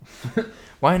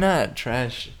Why not?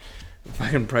 Trash.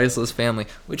 Fucking Priceless Family.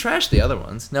 We trashed the other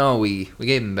ones. No, we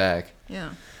gave them back.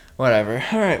 Yeah. Whatever.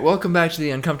 All right, welcome back to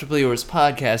the Uncomfortably Yours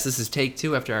podcast. This is take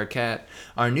 2 after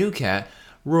our new cat,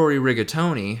 Rory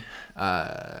Rigatoni,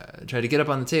 tried to get up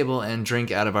on the table and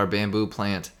drink out of our bamboo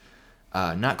plant.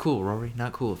 Not cool, Rory.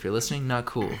 Not cool. If you're listening, not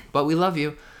cool. But we love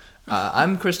you.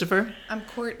 I'm Christopher. I'm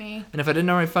Courtney. And if I didn't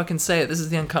already fucking say it, this is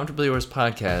the Uncomfortably Yours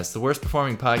podcast, the worst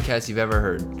performing podcast you've ever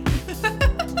heard.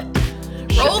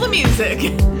 Roll the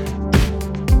music.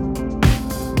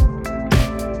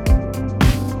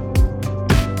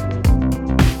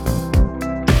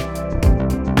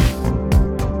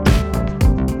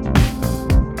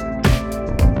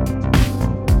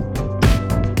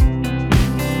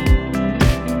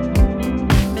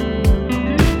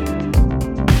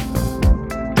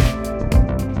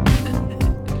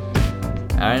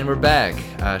 And we're back.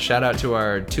 Shout out to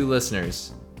our 2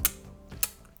 listeners.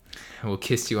 We'll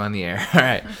kiss you on the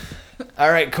air.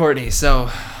 All right, Courtney. So,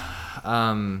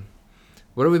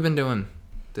 what have we been doing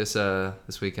this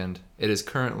weekend? It is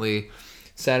currently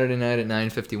Saturday night at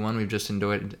 9:51. We've just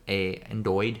enjoyed a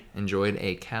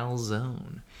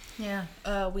calzone. Yeah.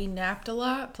 We napped a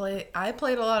lot. I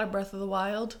played a lot of Breath of the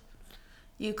Wild.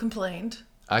 You complained.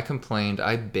 I complained.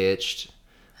 I bitched.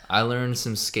 I learned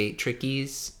some skate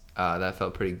trickies. That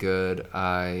felt pretty good.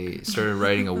 I started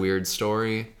writing a weird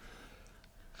story.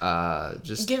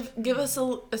 Just give us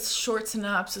a short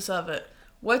synopsis of it.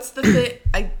 What's the bit?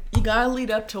 You gotta lead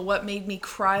up to what made me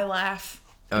cry, laugh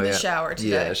in the shower today.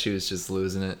 Yeah, she was just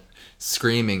losing it,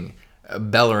 screaming,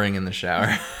 bellowing in the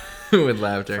shower with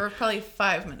laughter for probably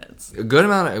 5 minutes. A good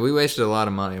amount. We wasted a lot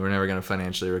of money. We're never gonna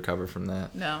financially recover from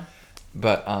that. No.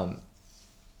 But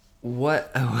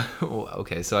what?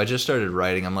 Okay, so I just started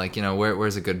writing. I'm like,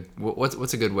 where's a good?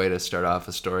 What's a good way to start off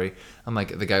a story? I'm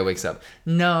like, the guy wakes up.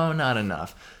 No, not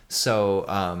enough.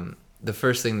 So the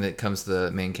first thing that comes to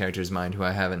the main character's mind, who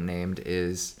I haven't named,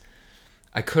 is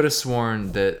I could have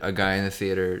sworn that a guy in the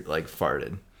theater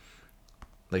farted,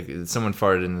 someone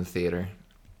farted in the theater,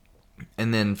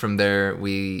 and then from there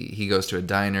he goes to a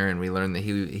diner and we learn that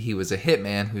he was a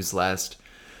hitman whose last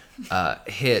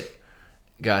hit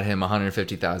got him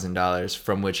 $150,000,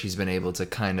 from which he's been able to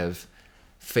kind of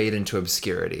fade into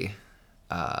obscurity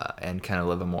and kind of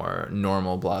live a more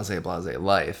normal, blase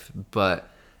life. But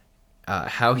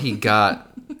how he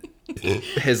got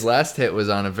his last hit was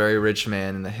on a very rich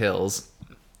man in the hills.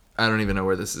 I don't even know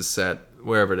where this is set.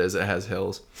 Wherever it is, it has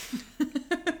hills.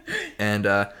 And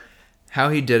how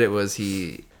he did it was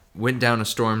he went down a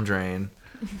storm drain,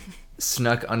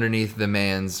 snuck underneath the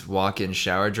man's walk-in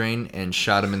shower drain, and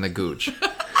shot him in the gooch.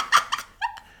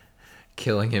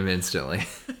 Killing him instantly.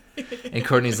 And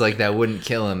Courtney's like, that wouldn't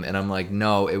kill him. And I'm like,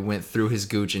 no, it went through his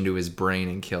gooch into his brain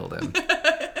and killed him.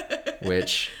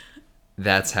 Which,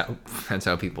 that's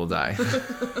how people die.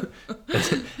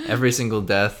 Every single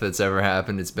death that's ever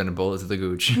happened, it's been a bullet to the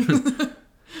gooch.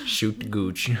 Shoot the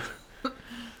gooch.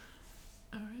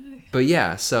 Alright. But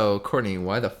yeah, so Courtney,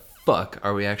 why the fuck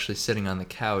are we actually sitting on the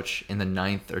couch in the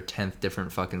 9th or 10th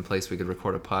different fucking place we could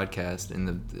record a podcast,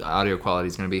 and the audio quality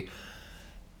is going to be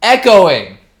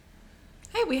echoing?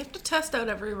 Hey, we have to test out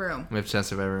every room. We have to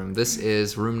test out every room. This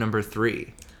is room number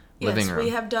 3, living room. Yes, we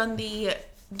have done the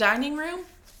dining room.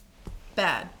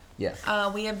 Bad. Yeah.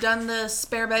 We have done the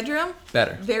spare bedroom.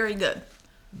 Better. Very good.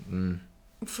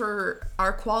 For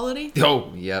our quality.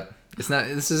 Oh, yep. It's not.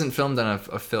 This isn't filmed on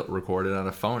recorded on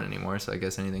a phone anymore, so I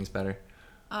guess anything's better.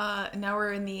 Now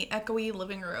we're in the echoey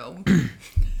living room.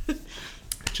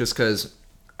 Just because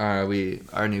our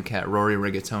new cat, Rory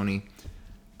Rigatoni,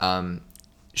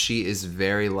 she is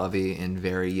very lovey and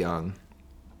very young.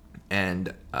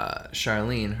 And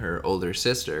Charlene, her older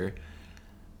sister,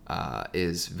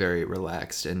 is very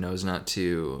relaxed and knows not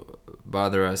to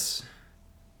bother us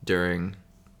during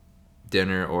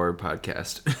dinner or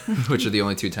podcast, which are the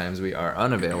only 2 times we are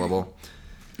unavailable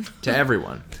to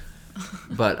everyone.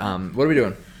 But what are we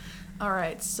doing? All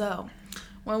right, so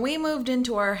when we moved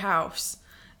into our house,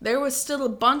 there was still a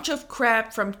bunch of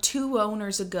crap from 2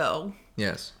 owners ago.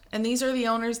 Yes. And these are the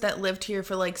owners that lived here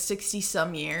for 60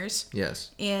 some years.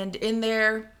 Yes. And in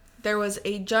there was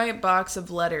a giant box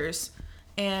of letters,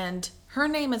 and her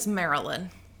name is Marilyn.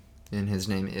 And his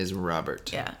name is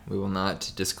Robert. Yeah. We will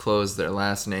not disclose their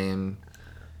last name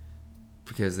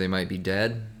because they might be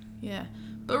dead. Yeah.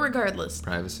 But regardless.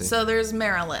 Privacy. So there's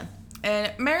Marilyn.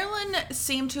 And Marilyn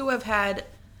seemed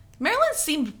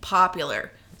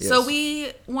popular. Yes. So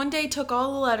we one day took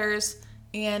all the letters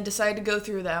and decided to go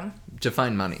through them. To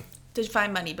find money. To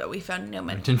find money, but we found no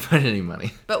money. Didn't find any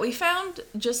money. But we found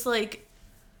just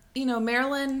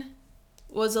Marilyn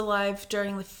was alive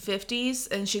during the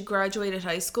 50s and she graduated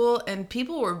high school, and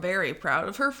people were very proud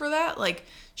of her for that. Like,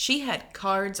 she had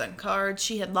cards on cards.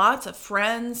 She had lots of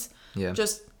friends. Yeah.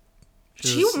 Just, She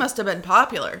she was- must have been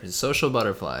popular. She's a social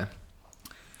butterfly.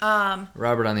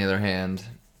 Robert, on the other hand,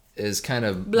 is kind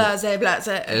of Blase, blase.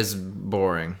 is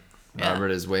boring. Yeah.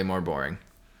 Robert is way more boring.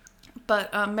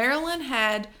 But Marilyn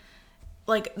had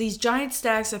like these giant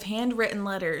stacks of handwritten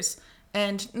letters,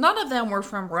 and none of them were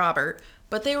from Robert,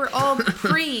 but they were all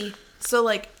pre. So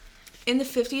like in the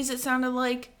 50s, it sounded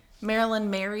like Marilyn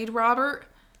married Robert,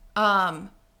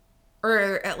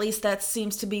 or at least that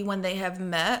seems to be when they have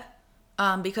met,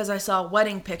 because I saw a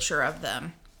wedding picture of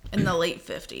them in the late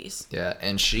 50s. Yeah,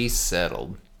 and she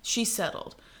settled. She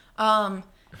settled. And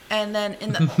then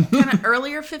in the kind of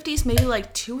earlier 50s, maybe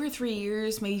like 2 or 3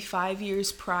 years, maybe 5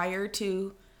 years prior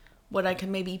to what I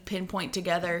can maybe pinpoint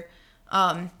together,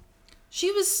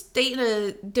 she was dating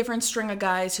a different string of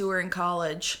guys who were in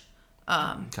college.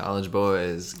 College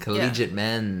boys, collegiate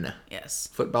men, Yes.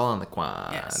 football on the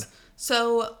quad, Yes.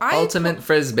 So ultimate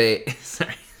frisbee.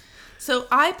 Sorry. So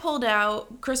I pulled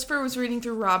out. Christopher was reading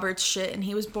through Robert's shit, and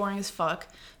he was boring as fuck.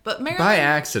 But Marilyn, By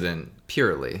accident,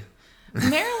 purely.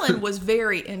 Marilyn was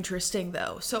very interesting,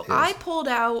 though. So I pulled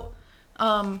out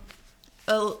a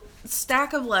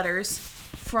stack of letters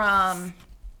from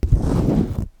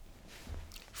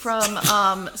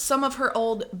some of her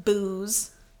old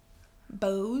bows.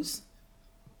 Bows.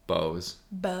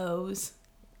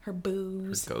 Her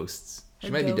boos. Ghosts. She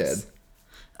Her might be dead. ghosts.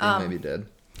 They might be dead.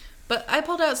 But I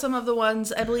pulled out some of the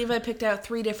ones. I believe I picked out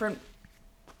 3 different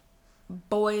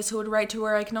boys who would write to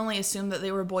her. I can only assume that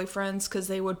they were boyfriends because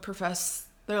they would profess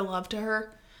their love to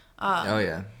her. Oh,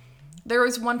 yeah. There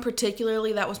was one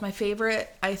particularly that was my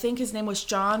favorite. I think his name was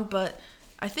John, but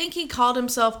I think he called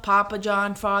himself Papa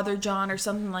John, Father John, or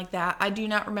something like that. I do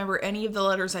not remember any of the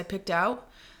letters I picked out.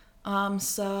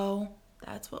 So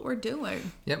that's what we're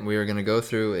doing. Yep, we are going to go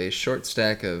through a short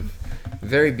stack of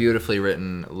very beautifully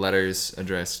written letters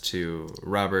addressed to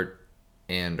Robert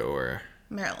and or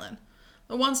Marilyn.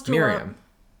 The ones to Miriam.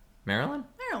 Marilyn?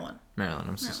 Marilyn. Marilyn,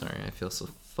 I'm so sorry. I feel so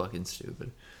fucking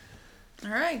stupid.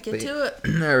 All right, get to it.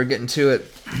 All right, we're getting to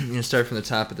it. I'm going to start from the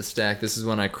top of the stack. This is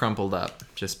one I crumpled up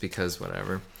just because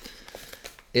whatever.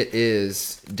 It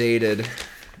is dated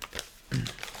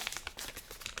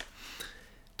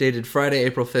Friday,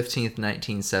 April 15th,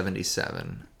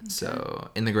 1977. Okay. So,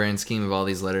 in the grand scheme of all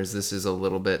these letters, this is a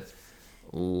little bit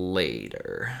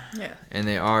later. Yeah. And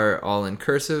they are all in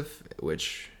cursive,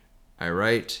 which I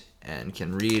write and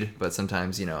can read, but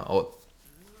sometimes,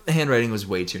 the handwriting was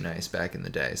way too nice back in the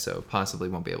day, so possibly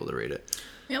won't be able to read it.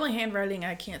 The only handwriting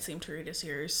I can't seem to read is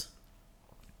yours.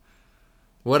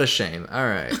 What a shame. All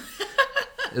right.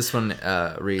 This one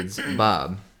reads,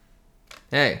 Bob.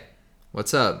 Hey,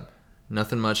 what's up?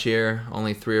 Nothing much here.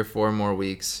 Only 3 or 4 more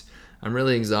weeks. I'm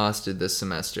really exhausted this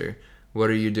semester. What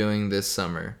are you doing this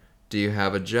summer? Do you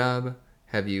have a job?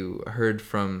 Have you heard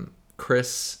from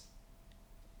Chris?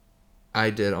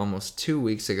 I did almost 2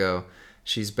 weeks ago.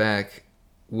 She's back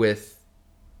with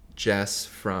Jess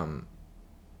from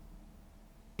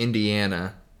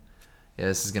Indiana. Yeah,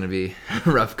 this is going to be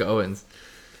rough goings.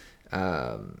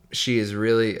 He is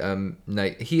really a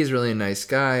nice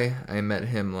guy. I met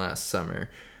him last summer.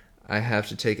 I have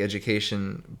to take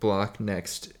education block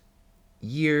next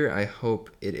year. I hope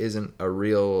it isn't a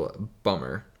real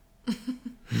bummer.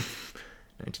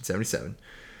 1977.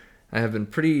 I have been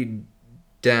pretty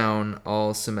down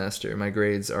all semester. My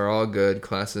grades are all good.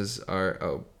 Classes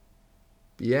are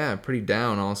pretty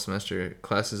down all semester.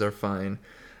 Classes are fine.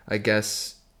 I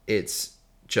guess it's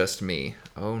just me.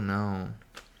 Oh no.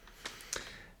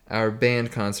 Our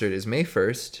band concert is May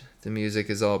 1st. The music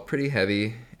is all pretty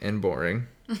heavy and boring.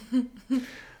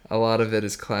 A lot of it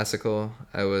is classical.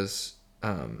 I was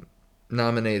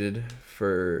nominated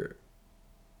for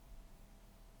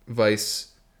vice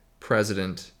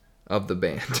president of the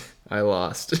band. I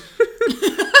lost.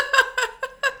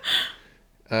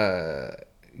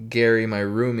 Gary, my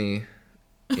roomie,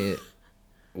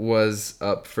 was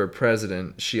up for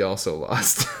president. She also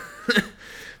lost.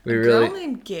 Girl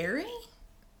named Gary?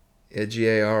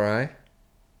 Gari?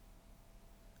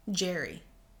 Jerry.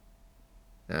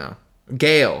 No.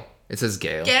 Gail. It says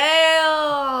Gail.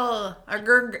 Gail! Our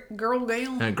girl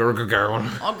Gail. Girl.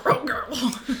 Oh,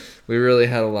 girl. We really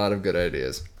had a lot of good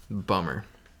ideas. Bummer.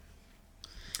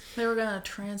 They were gonna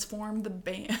transform the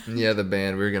band. Yeah, the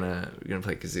band. We were gonna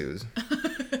play kazoos.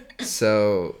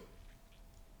 So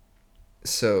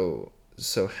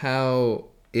how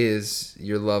is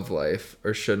your love life,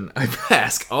 or shouldn't I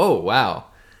ask? Oh wow,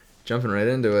 jumping right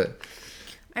into it.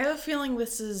 I have a feeling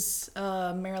this is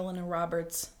Marilyn and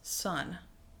Robert's son.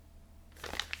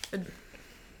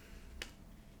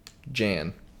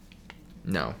 Jan.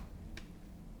 No.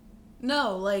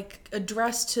 No, like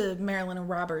addressed to Marilyn and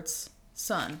Robert's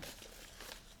son.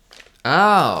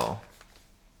 Oh.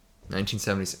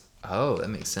 1976. Oh, that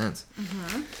makes sense.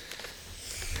 Mm-hmm.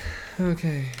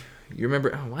 Okay. You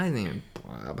remember... Oh, why name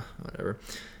Bob? Whatever.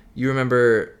 You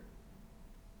remember...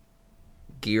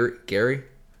 Gary?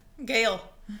 Gail.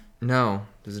 No.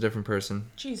 There's a different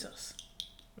person. Jesus.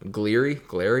 Glary?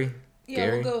 Yeah,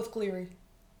 Gary? we'll go with Gleary.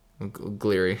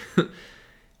 Gleary.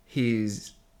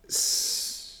 He's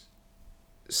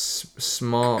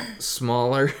smaller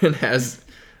and has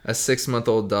a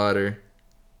 6-month-old daughter.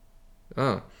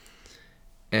 Oh.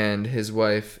 And his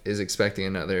wife is expecting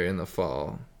another in the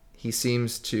fall. He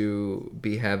seems to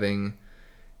be having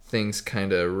things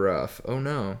kind of rough. Oh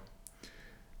no.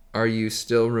 Are you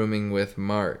still rooming with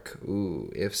Mark?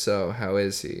 Ooh, if so, how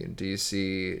is he? Do you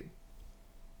see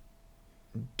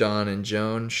Don and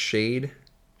Joan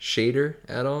Shader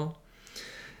at all?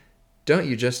 Don't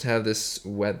you just have this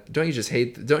don't you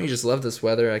just love this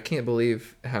weather? I can't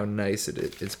believe how nice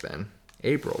it's been.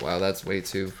 April. Wow, that's way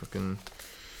too fucking...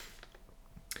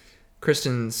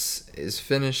 Kristen's is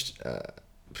finished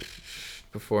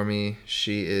before me.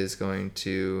 She is going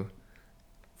to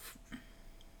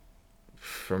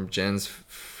from Jen's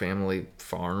family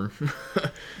farm.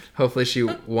 Hopefully she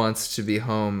wants to be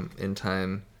home in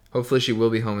time. Hopefully she will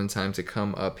be home in time to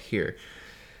come up here.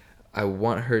 I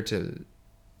want her to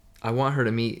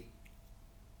meet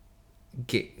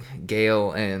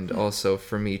Gail and also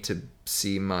for me to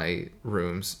see my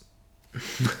rooms.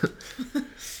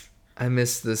 I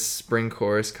missed the spring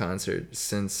chorus concert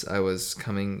since I was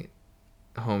coming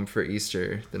home for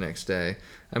Easter the next day.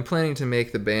 I'm planning to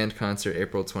make the band concert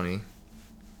April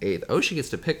 28th. Oh, she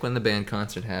gets to pick when the band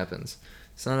concert happens.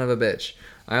 Son of a bitch.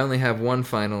 I only have one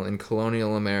final in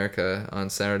Colonial America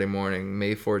on Saturday morning,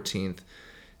 May 14th.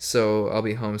 So I'll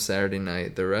be home Saturday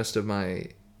night. The rest of my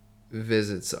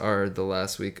visits are the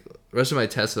rest of my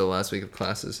tests are the last week of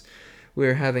classes.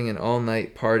 We're having an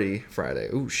all-night party Friday.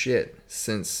 Ooh, shit.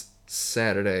 Since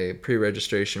Saturday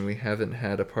pre-registration, we haven't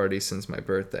had a party since my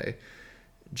birthday.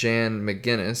 Jan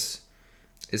McGinnis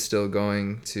is still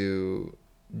going to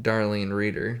Darlene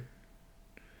Reeder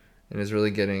and is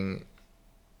really getting...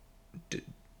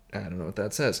 I don't know what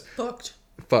that says. Fucked.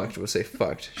 We'll say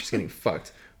fucked. She's getting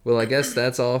fucked. Well, I guess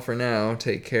that's all for now.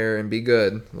 Take care and be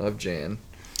good. Love, Jan.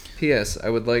 P.S. I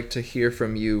would like to hear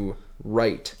from you.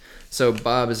 Write. So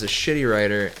Bob is a shitty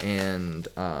writer, and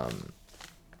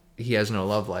he has no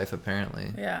love life,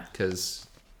 apparently. Yeah. Because...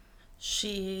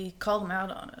 she called him out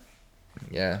on it.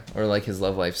 Yeah. Or like his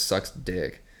love life sucks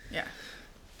dick. Yeah.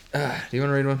 Do you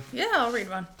want to read one? Yeah, I'll read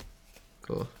one.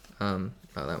 Cool. Oh,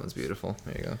 that one's beautiful.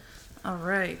 There you go. All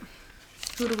right.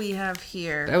 Who do we have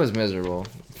here? That was miserable.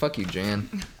 Fuck you, Jan.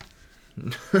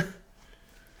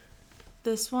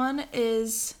 This one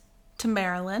is to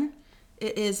Marilyn.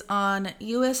 It is on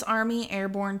U.S. Army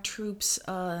Airborne Troops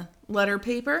letter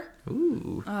paper.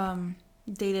 Ooh.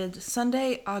 Dated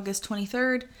Sunday, August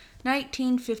 23rd,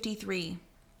 1953.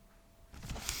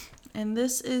 And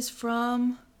this is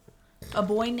from a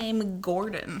boy named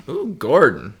Gordon. Ooh,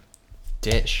 Gordon.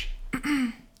 Dish.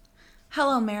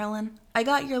 Hello, Marilyn. I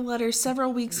got your letter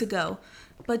several weeks ago,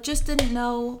 but just didn't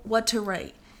know what to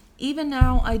write. Even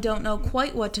now, I don't know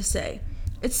quite what to say.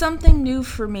 It's something new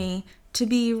for me to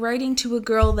be writing to a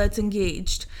girl that's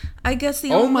engaged. I guess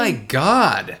the only... Oh my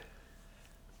god.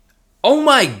 Oh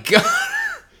my god.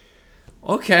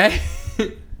 Okay.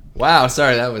 Wow,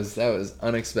 sorry, that was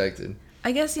unexpected.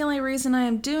 I guess the only reason I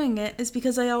am doing it is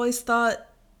because I always thought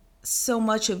so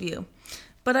much of you.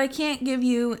 But I can't give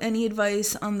you any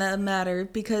advice on that matter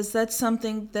because that's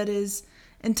something that is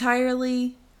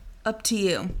entirely up to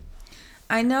you.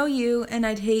 I know you and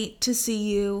I'd hate to see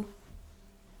you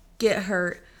get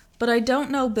hurt, but I don't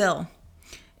know Bill.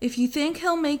 If you think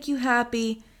he'll make you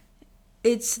happy,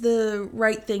 it's the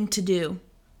right thing to do.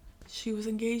 She was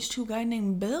engaged to a guy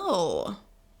named Bill.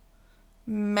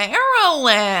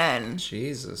 Marilyn!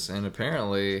 Jesus, and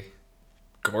apparently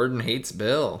Gordon hates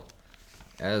Bill.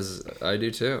 As I do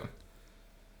too.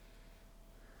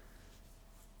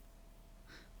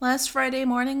 Last Friday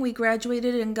morning, we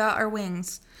graduated and got our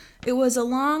wings. It was a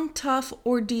long, tough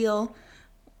ordeal,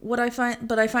 but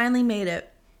I finally made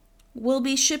it. We'll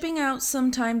be shipping out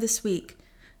sometime this week.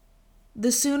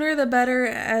 The sooner the better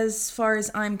as far as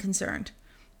I'm concerned.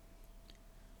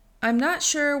 I'm not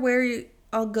sure where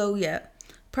I'll go yet.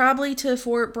 Probably to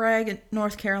Fort Bragg,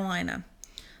 North Carolina.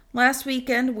 Last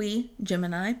weekend, Jim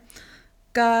and I,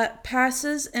 got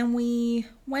passes and we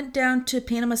went down to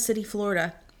Panama City,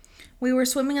 Florida. We were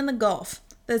swimming in the Gulf.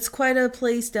 That's quite a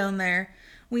place down there.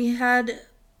 We had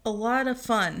a lot of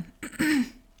fun.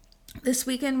 This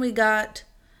weekend we got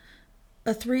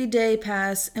a 3-day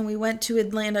pass and we went to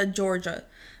Atlanta, Georgia.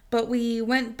 But we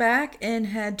went back and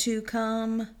had to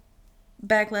come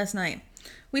back last night.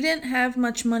 We didn't have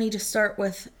much money to start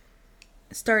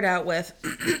out with.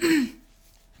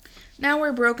 Now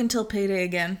we're broke until payday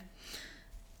again.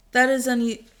 That is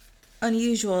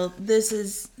unusual. This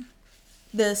is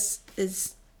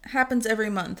happens every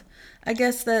month. I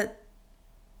guess that's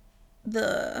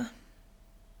the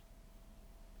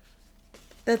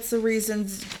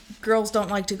reasons girls don't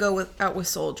like to go out with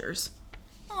soldiers.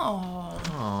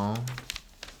 Oh.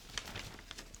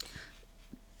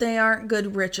 They aren't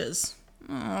good riches.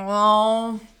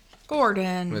 Oh,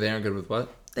 Gordon. Well, they aren't good with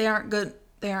what? They aren't good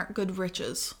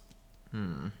riches.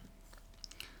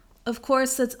 Of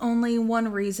course, that's only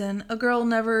one reason. A girl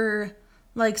never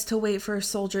likes to wait for a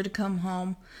soldier to come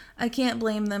home. I can't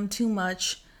blame them too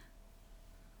much.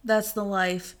 That's the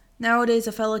life. Nowadays,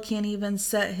 a fella can't even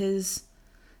set his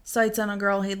sights on a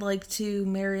girl he'd like to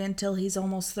marry until he's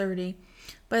almost 30.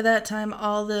 By that time,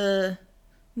 all the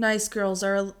nice girls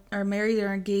are married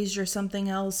or engaged or something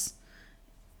else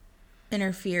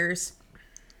interferes.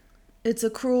 It's a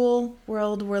cruel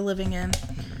world we're living in.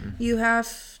 You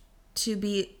have to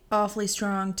be awfully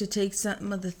strong to take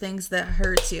some of the things that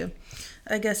hurts you.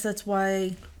 I guess that's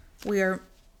why there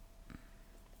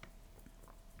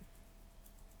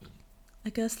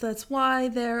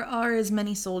are as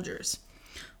many soldiers.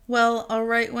 Well, I'll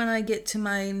write when I get to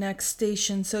my next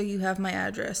station so you have my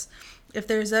address. If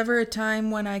there's ever a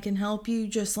time when I can help you,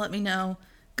 just let me know.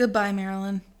 Goodbye,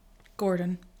 Marilyn.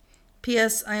 Gordon.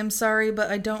 P.S. I am sorry, but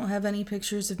I don't have any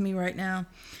pictures of me right now.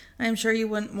 I am sure you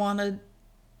wouldn't want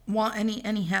any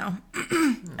anyhow.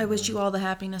 I wish you all the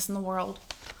happiness in the world.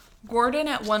 Gordon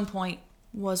at one point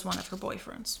was one of her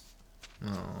boyfriends.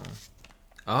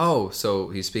 Oh, so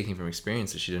he's speaking from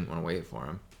experience that she didn't want to wait for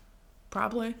him.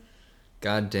 Probably.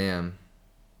 God damn.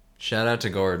 Shout out to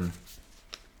Gordon.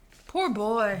 Poor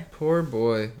boy. Poor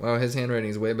boy. Wow, his handwriting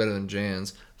is way better than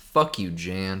Jan's. Fuck you,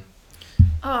 Jan.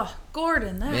 Oh,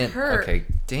 Gordon, that hurt. Okay,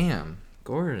 damn.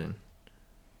 Gordon.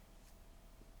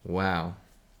 Wow.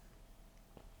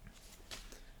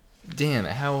 Damn,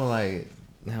 how will I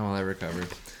recover?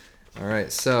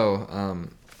 Alright, so,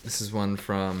 this is one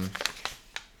from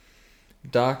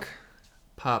Doc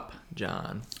Pop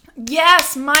John.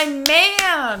 Yes, my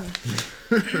man!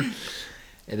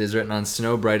 It is written on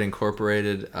Snow Bright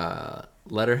Incorporated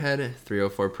letterhead,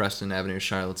 304 Preston Avenue,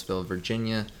 Charlottesville,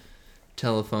 Virginia.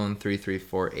 Telephone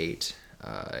 3348.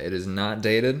 It is not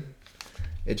dated.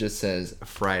 It just says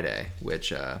Friday,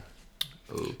 which,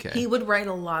 okay. He would write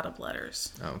a lot of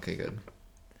letters. Oh, okay, good.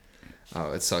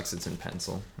 Oh, it sucks it's in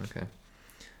pencil. Okay.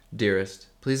 Dearest,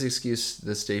 please excuse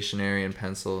the stationery and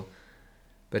pencil,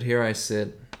 but here I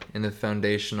sit in the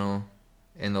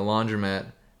laundromat,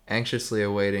 anxiously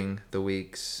awaiting the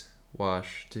week's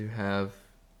wash to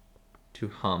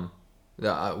hum.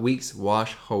 The week's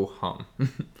wash ho hum.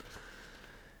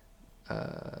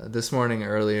 This morning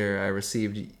earlier, I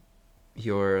received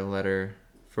your letter,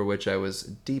 for which I was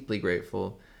deeply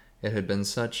grateful. It had been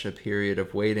such a period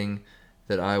of waiting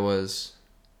that I was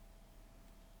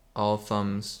all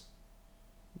thumbs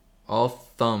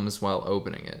while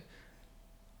opening it.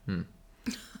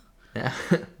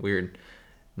 Weird.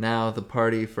 Now the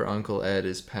party for Uncle Ed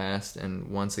is past, and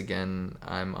once again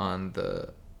I'm on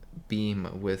the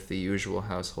beam with the usual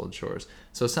household chores.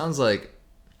 So it sounds like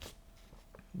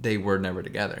they were never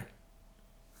together,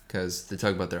 because they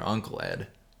talk about their Uncle Ed.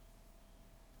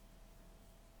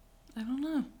 I don't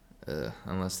know.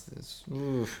 Unless this...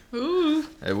 Ooh.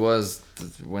 It was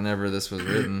whenever this was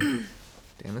written.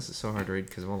 Damn, this is so hard to read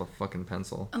because of all the fucking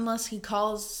pencil. Unless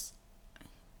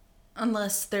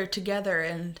they're together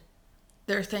and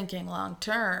they're thinking long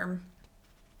term,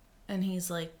 and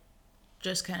he's like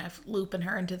just kind of looping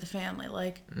her into the family,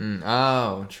 like.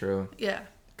 Oh, true. Yeah.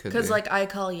 Because like I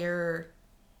call your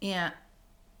aunt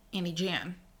Annie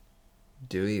Jan.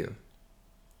 Do you?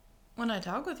 When I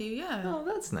talk with you, yeah. Oh,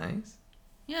 that's nice.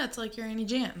 Yeah, it's like your Annie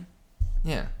Jan.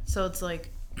 Yeah. So it's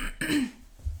like, I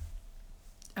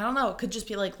don't know. It could just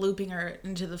be like looping her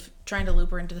trying to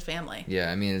loop her into the family.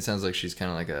 Yeah, I mean, it sounds like she's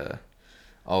kind of like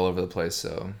all over the place.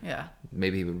 So yeah,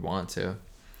 maybe he would want to.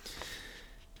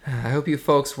 I hope you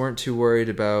folks weren't too worried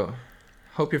about.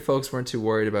 Hope your folks weren't too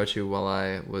worried about you while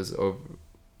I was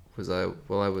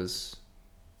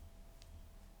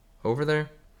over there.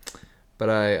 But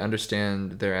I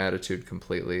understand their attitude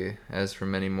completely. As for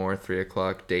many more 3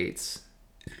 o'clock dates,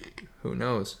 who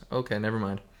knows? Okay, never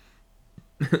mind.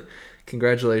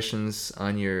 Congratulations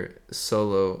on your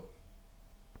solo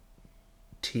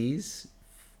tease.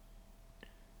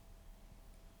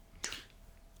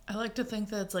 I like to think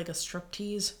that it's like a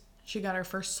striptease. She got her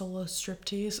first solo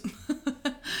striptease.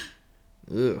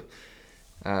 Ugh.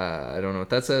 I don't know what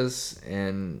that says.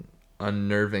 An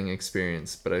unnerving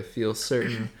experience, but I feel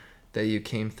certain that you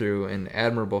came through in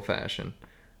admirable fashion.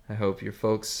 I hope your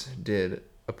folks did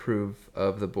approve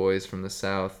of the boys from the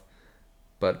South,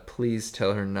 but please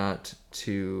tell her not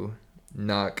to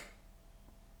knock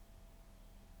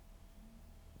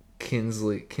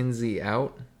Kinsey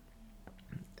out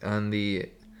on the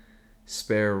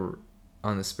spare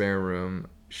room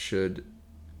should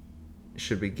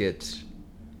we get.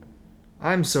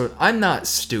 I'm not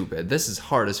stupid. This is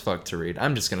hard as fuck to read.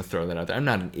 I'm just gonna throw that out there. I'm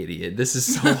not an idiot. This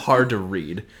is so hard to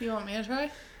read. You want me to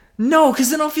try? No, because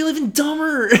then I'll feel even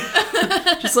dumber.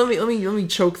 Just let me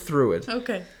choke through it.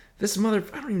 Okay. This mother,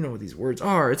 I don't even know what these words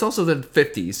are. It's also the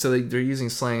 50s, so they're using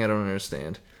slang I don't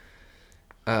understand.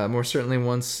 More certainly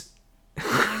once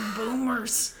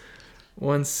Boomers.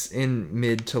 Once in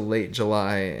mid to late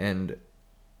July and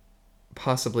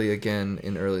possibly again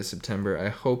in early September. I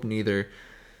hope neither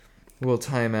will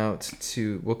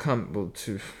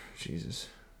Jesus.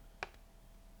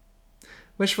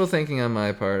 Wishful thinking on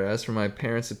my part. As for my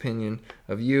parents' opinion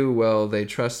of you, well, they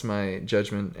trust my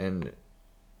judgment and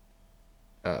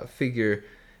figure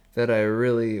that I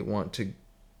really want to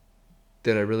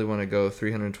go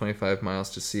 325 miles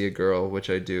to see a girl, which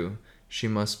I do. She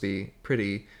must be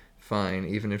pretty fine,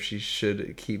 even if she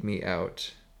should keep me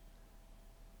out,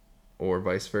 or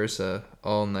vice versa,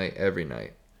 all night, every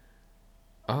night.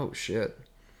 Oh, shit.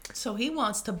 So he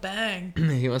wants to bang.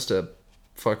 He wants to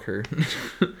fuck her.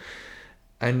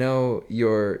 I know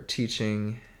your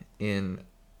teaching is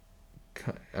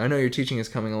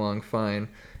coming along fine,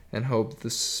 and hope the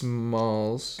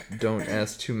smalls don't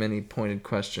ask too many pointed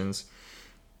questions.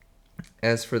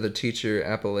 As for the teacher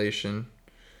appellation,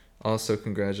 also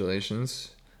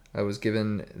congratulations. I was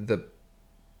given the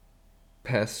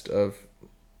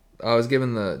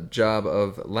job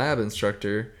of lab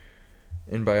instructor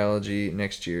in biology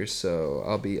next year, so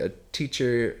I'll be a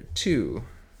teacher too,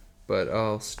 but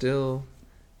I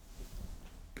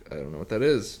don't know what that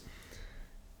is.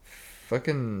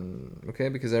 Fucking okay,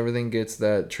 because everything gets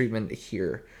that treatment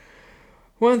here.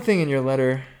 One thing in your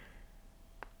letter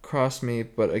crossed me,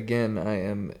 but again, I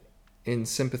am in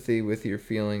sympathy with your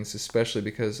feelings, especially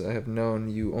because I have known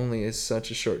you only as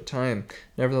such a short time.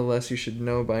 Nevertheless, you should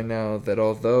know by now that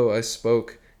although I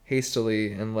spoke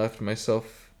hastily and left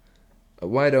myself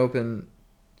wide open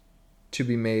to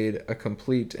be made a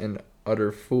complete and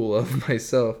utter fool of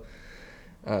myself,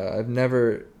 I've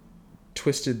never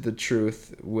twisted the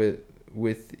truth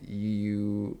with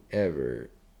you ever.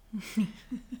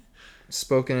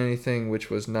 Spoken anything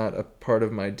which was not a part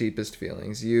of my deepest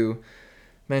feelings. You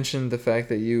mentioned the fact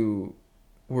that you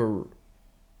were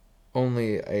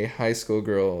only a high school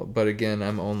girl, but again,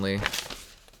 I'm only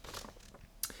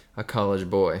a college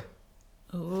boy.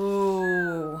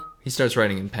 Oh. He starts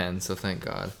writing in pen, so thank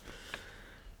God.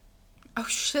 Oh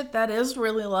shit, that is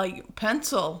really like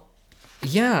pencil.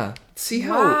 Yeah. See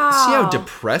how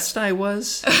depressed I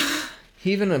was?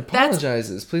 He even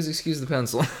apologizes. Please excuse the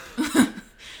pencil.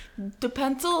 The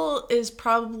pencil is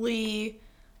probably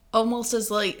almost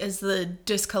as light as the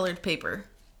discolored paper.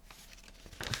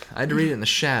 I had to read it in the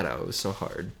shadow. It was so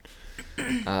hard.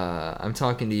 I'm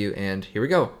talking to you, and here we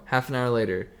go. Half an hour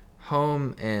later,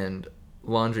 home and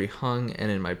laundry hung,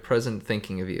 and in my present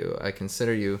thinking of you, I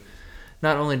consider you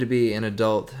not only to be an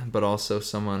adult, but also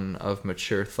someone of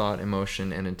mature thought,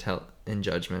 emotion, and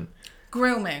judgment.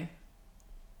 Grooming.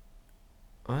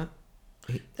 What?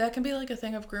 That can be like a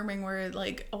thing of grooming where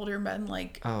like older men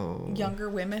like younger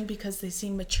women because they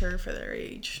seem mature for their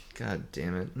age. God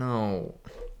damn it. No.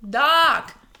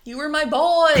 Doc, you were my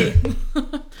boy.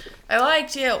 I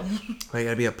liked you. I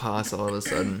gotta be a boss all of a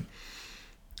sudden.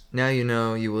 Now you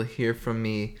know you will hear from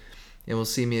me and will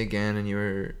see me again, and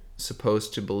you're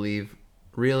supposed to believe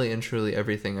really and truly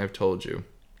everything I've told you.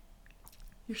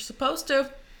 You're supposed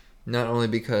to. Not only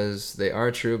because they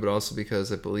are true, but also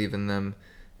because I believe in them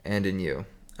and in you.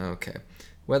 Okay.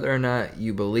 Whether or not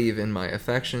you believe in my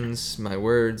affections, my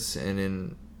words, and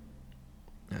in...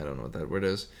 I don't know what that word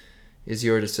is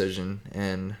your decision.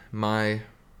 And my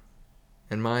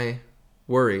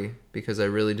worry, because I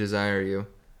really desire you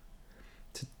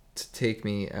to take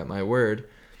me at my word,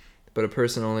 but a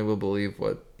person only will believe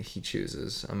what he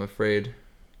chooses. I'm afraid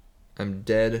I'm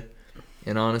dead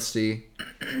in honesty,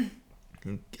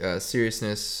 in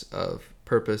seriousness of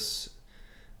purpose.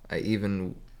 I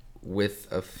even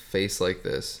with a face like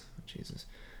this, Jesus,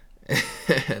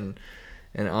 and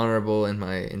honorable in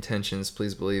my intentions,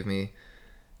 please believe me.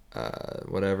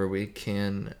 Whatever, we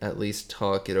can at least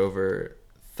talk it over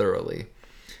thoroughly.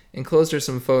 Enclosed are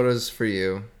some photos for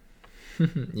you.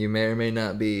 You may or may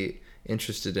not be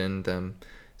interested in them.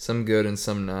 Some good and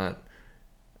some not.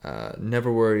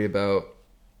 Never worry about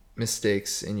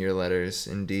mistakes in your letters.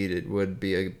 Indeed, it would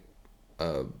be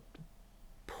a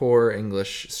poor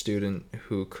English student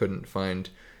who couldn't find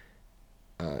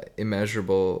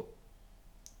immeasurable...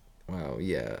 Wow,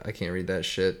 yeah, I can't read that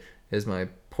shit. Is my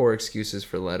poor excuses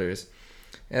for letters.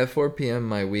 At 4 p.m.,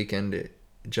 my weekend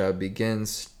job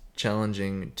begins,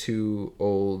 challenging 2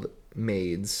 old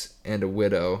maids and a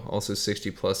widow, also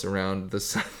 60 plus, around the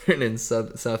southern and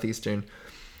southeastern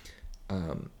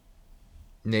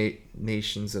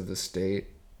nations of the state.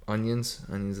 Onions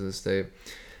of the state.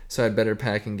 So I'd better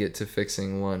pack and get to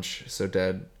fixing lunch so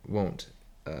Dad won't.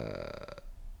 I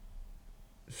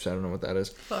don't know what that is.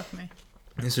 Fuck me.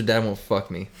 So Dad won't fuck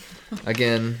me.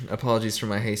 Again, apologies for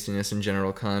my hastiness and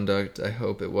general conduct. I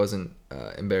hope it wasn't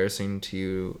embarrassing to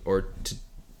you or to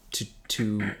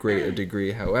too great a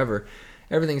degree. However,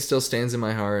 everything still stands in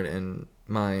my heart and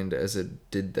mind as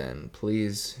it did then.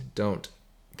 Please don't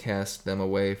cast them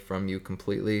away from you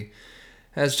completely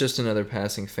as just another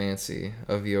passing fancy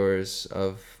of yours,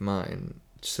 of mine.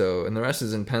 So, and the rest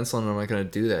is in pencil, and I'm not going to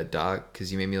do that, Doc,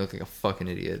 because you made me look like a fucking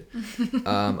idiot.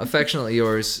 Affectionately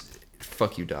yours...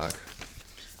 Fuck you, Doc.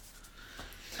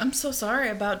 I'm so sorry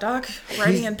about Doc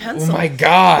writing in pencil. Oh my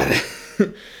god!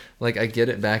 Like, I get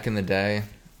it, back in the day,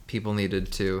 people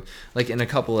needed to... Like, in a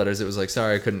couple letters, it was like,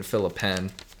 sorry, I couldn't fill a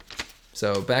pen.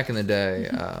 So, back in the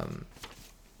day,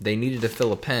 they needed to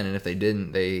fill a pen, and if they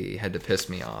didn't, they had to piss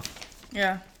me off.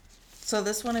 Yeah. So,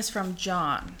 this one is from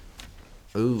John.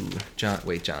 Ooh, John.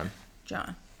 Wait, John.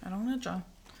 John. I don't know John.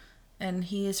 And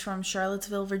he is from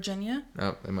Charlottesville, Virginia.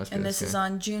 Oh, it must be. And this is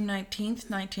on June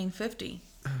 19th, 1950.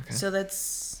 Okay. So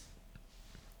that's...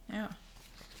 Yeah.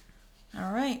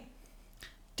 All right.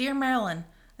 Dear Marilyn,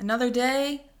 another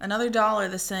day, another dollar,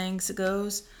 the saying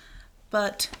goes.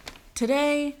 But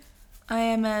today, I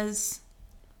am as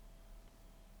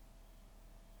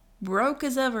broke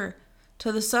as ever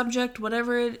to the subject,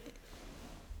 whatever it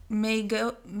may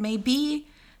be,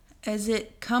 as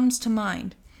it comes to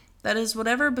mind. That is,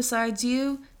 whatever besides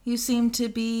you seem to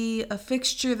be a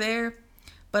fixture there,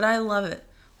 but I love it.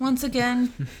 Once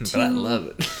again, but I love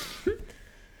it.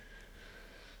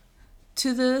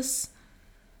 To this,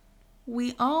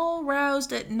 we all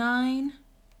roused at 9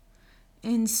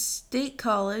 in State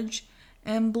College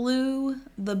and blew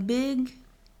the beer,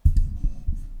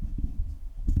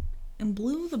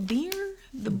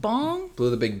 the bong, Blew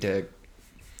the big dick.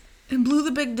 And blew the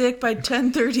big dick by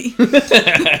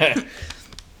 10:30.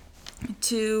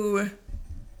 To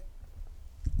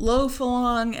loaf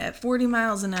along at 40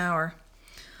 miles an hour.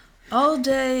 All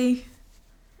day,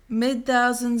 mid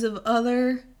thousands of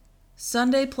other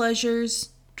Sunday pleasures,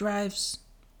 drives.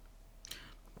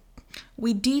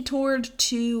 We detoured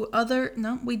to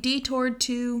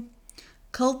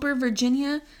Culper,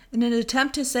 Virginia, in an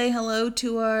attempt to say hello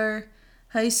to our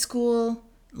high school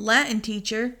Latin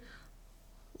teacher,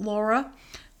 Laura.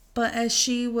 But as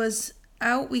she was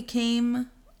out, we came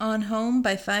on home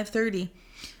by 5:30.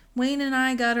 Wayne and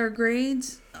I got our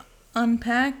grades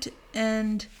unpacked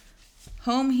and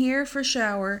home here for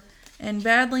shower and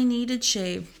badly needed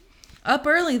shave. Up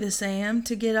early this a.m.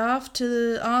 to get off to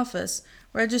the office,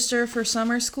 register for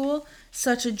summer school,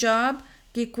 such a job,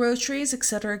 get groceries,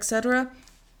 etc., etc.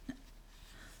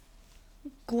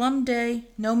 Glum day,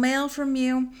 no mail from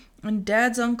you, and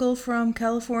Dad's uncle from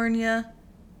California.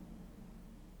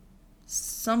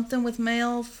 Something with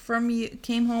mail from you.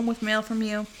 Came home with mail from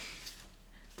you.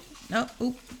 No,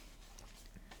 oop.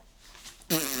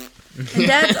 And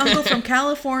Dad's uncle from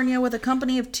California with a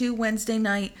company of 2 Wednesday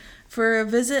night for a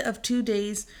visit of 2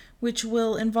 days, which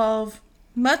will involve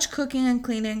much cooking and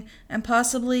cleaning and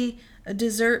possibly a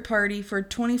dessert party for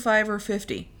 25 or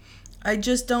 50. I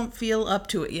just don't feel up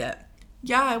to it yet.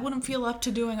 Yeah, I wouldn't feel up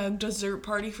to doing a dessert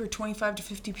party for 25 to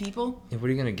 50 people. Yeah, what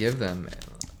are you going to give them?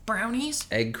 Brownies?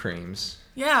 Egg creams.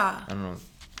 Yeah. I don't know.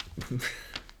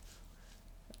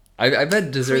 I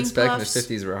bet desserts Cream back in the puffs.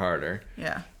 50s were harder.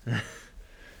 Yeah.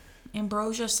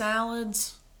 Ambrosia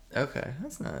salads. Okay,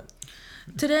 that's not...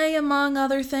 Today, among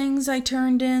other things, I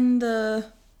turned in the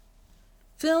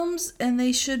films, and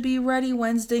they should be ready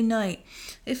Wednesday night.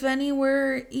 If any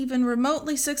were even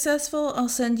remotely successful, I'll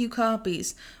send you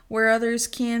copies, where others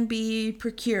can be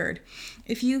procured.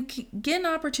 If you get an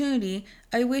opportunity,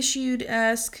 I wish you'd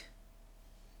ask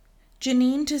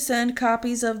Janine to send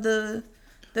copies of those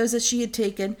that she had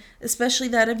taken, especially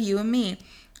that of you and me.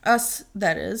 Us,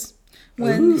 that is.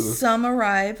 When Ooh. some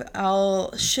arrive,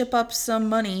 I'll ship up some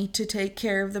money to take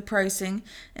care of the pricing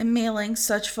and mailing.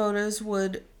 Such photos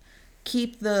would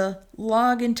keep the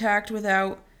log intact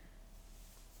without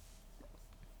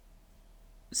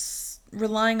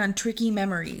relying on tricky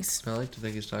memories. I like to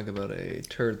think he's talking about a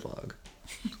turd log.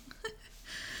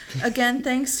 Again,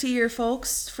 thanks to your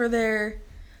folks for their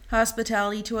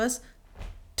hospitality to us,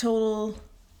 total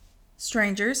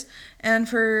strangers, and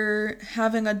for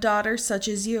having a daughter such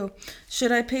as you.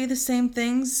 Should I pay the same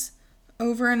things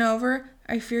over and over?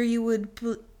 I fear you would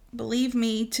believe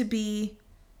me to be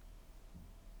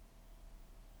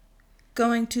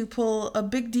going to pull a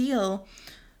big deal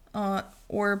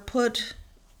or put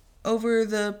over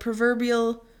the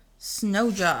proverbial snow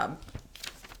job.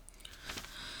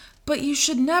 But you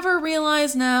should never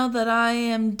realize now that I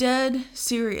am dead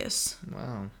serious.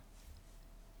 Wow.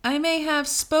 I may have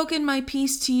spoken my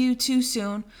piece to you too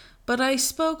soon, but I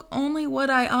spoke only what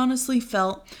I honestly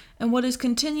felt and what is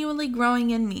continually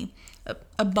growing in me.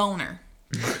 A boner.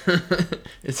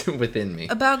 It's within me.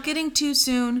 About getting too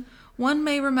soon, one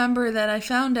may remember that I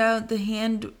found out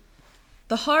the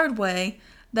hard way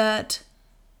that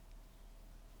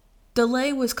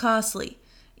delay was costly.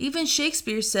 Even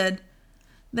Shakespeare said,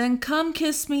 "Then come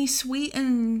kiss me sweet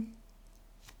and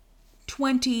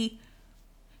 20.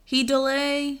 He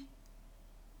delay,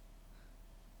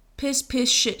 piss,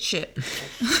 shit."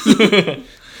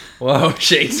 Whoa,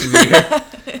 Shakespeare.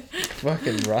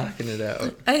 Fucking rocking it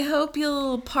out. I hope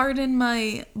you'll pardon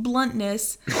my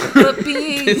bluntness, but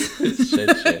being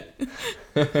shit.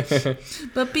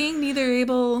 but being neither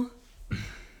able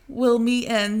will meet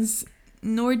ends,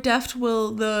 nor deft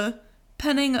will the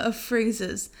penning of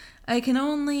phrases. I can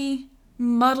only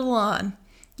muddle on.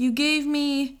 You gave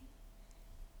me,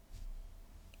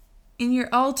 in your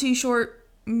all too short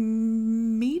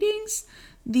meetings,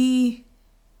 the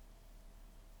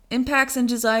impacts and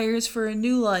desires for a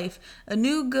new life, a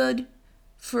new good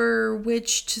for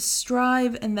which to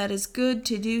strive, and that is good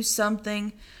to do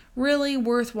something really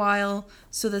worthwhile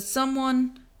so that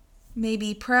someone may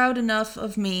be proud enough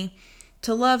of me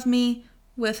to love me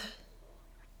with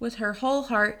her whole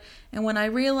heart. And when I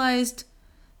realized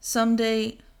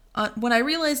Monday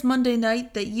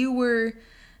night that you were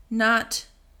not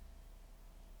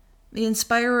the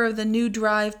inspirer of the new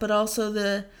drive, but also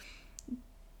the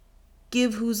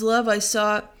give whose love I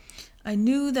sought, I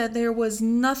knew that there was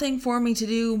nothing for me to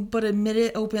do but admit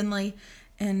it openly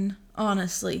and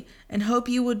honestly, and hope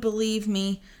you would believe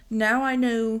me. Now I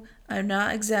know I'm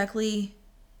not exactly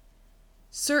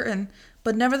certain,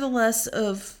 but nevertheless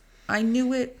I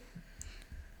knew it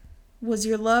was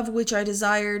your love which I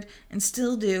desired and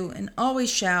still do and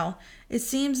always shall. It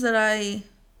seems that I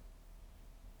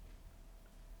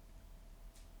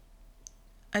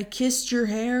kissed your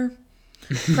hair,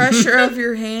 pressure of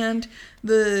your hand,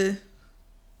 the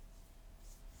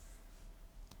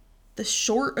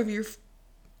short of your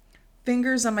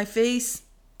fingers on my face,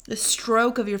 the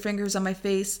stroke of your fingers on my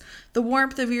face, the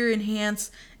warmth of your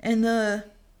enhance, and the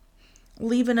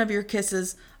leaving of your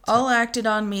kisses, all acted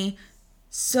on me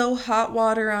so hot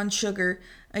water on sugar,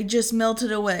 I just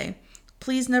melted away.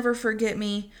 Please never forget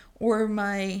me or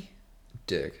my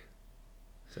dick.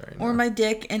 Sorry, or my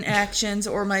dick and actions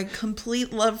or my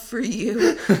complete love for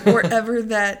you or ever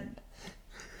that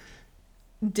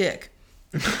dick.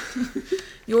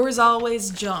 Yours always,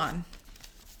 John.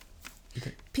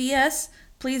 P.S.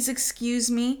 Please excuse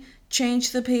me.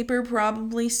 Change the paper,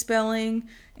 probably spelling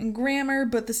and grammar,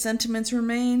 but the sentiments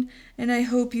remain, and I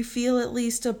hope you feel at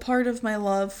least a part of my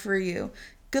love for you.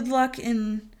 Good luck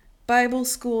in Bible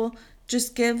school.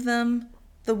 Just give them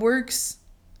the works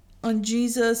on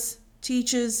Jesus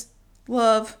teaches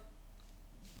love.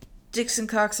 Dixon,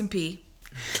 Cox, and P.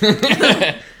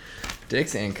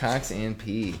 Dixon, Cox, and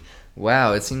P.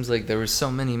 Wow, it seems like there were so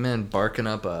many men barking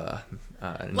up an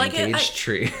engaged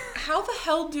tree. How the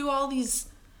hell do all these,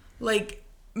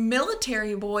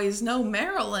 military boys know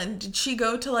Marilyn? Did she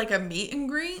go to, a meet and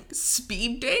greet?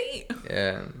 Speed date?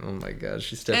 Yeah, oh my god,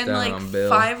 she stepped down on Bill.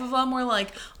 5 of them were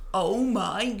like, oh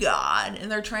my god,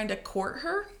 and they're trying to court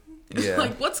her? Yeah.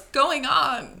 What's going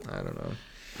on? I don't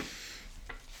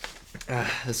know.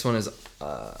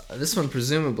 This one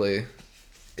presumably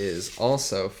is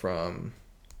also from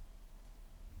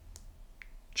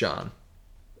John,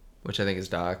 which I think is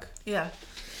Doc. Yeah.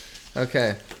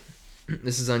 Okay.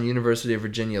 This is on University of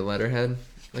Virginia letterhead.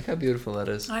 Look how beautiful that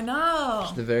is. I know.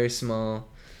 Just a very small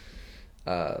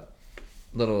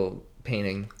little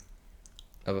painting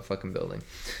of a fucking building.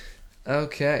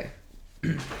 Okay.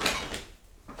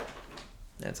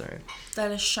 That's alright.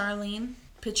 That is Charlene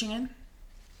pitching in.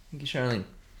 Thank you, Charlene.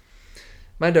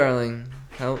 My darling,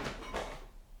 how...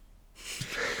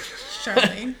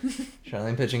 Charlene.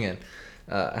 Charlene pitching in.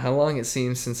 How long it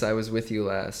seems since I was with you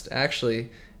last.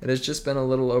 Actually, it has just been a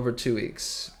little over 2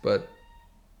 weeks, but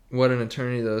what an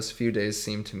eternity those few days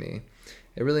seem to me.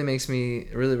 It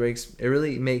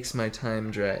really makes my time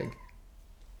drag.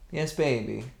 Yes,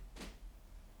 baby.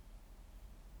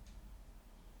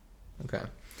 Okay.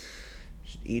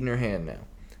 She's eating her hand now.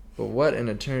 But what an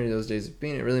eternity those days have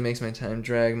been. It really makes my time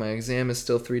drag. My exam is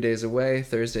still 3 days away,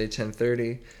 Thursday,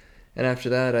 10:30. And after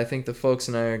that, I think the folks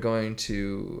and I are going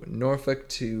to Norfolk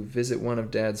to visit one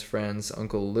of Dad's friends,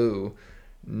 Uncle Lou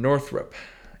Northrup,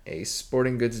 a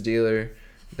sporting goods dealer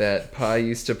that Pa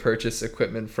used to purchase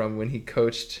equipment from when he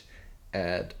coached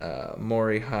at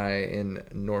Maury High in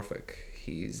Norfolk.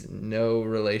 He's no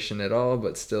relation at all,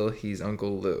 but still he's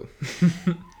Uncle Lou.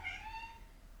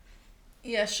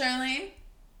 Yeah, Charlene?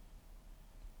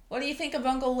 What do you think of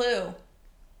Uncle Lou?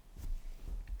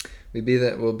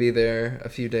 We'll be there a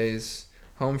few days,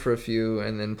 home for a few,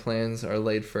 and then plans are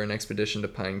laid for an expedition to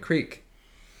Pine Creek.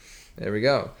 There we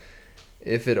go.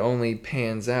 If it only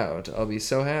pans out, I'll be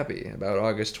so happy. About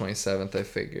August 27th, I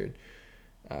figured.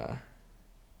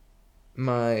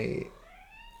 My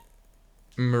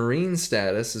Marine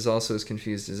status is also as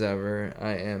confused as ever.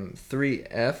 I am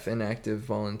 3F, an active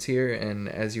volunteer, and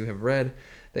as you have read,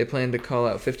 they plan to call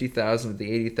out 50,000 of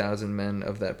the 80,000 men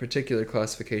of that particular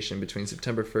classification between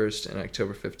September 1st and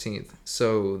October 15th.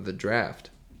 So, the draft.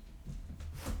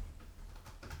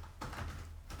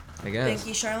 I guess. Thank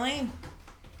you, Charlene.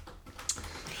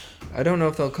 I don't know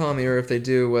if they'll call me or if they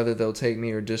do, whether they'll take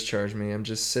me or discharge me. I'm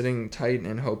just sitting tight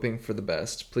and hoping for the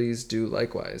best. Please do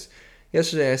likewise.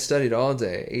 Yesterday I studied all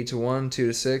day, 8 to 1, 2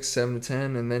 to 6, 7 to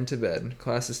 10, and then to bed.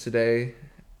 Classes today,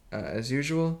 as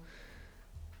usual,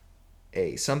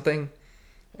 a something,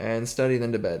 and study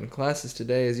then to bed. Classes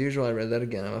today, as usual, I read that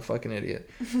again, I'm a fucking idiot.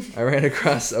 I ran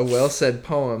across a well-said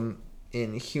poem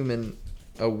in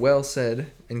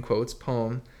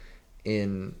poem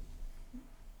in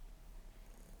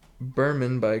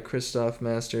Burman by Christoph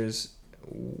Masters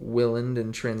Willand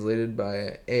and translated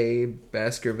by A.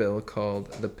 Baskerville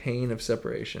called The Pain of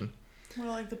Separation. More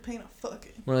like the pain of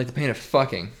fucking. More like the pain of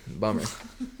fucking. Bummer.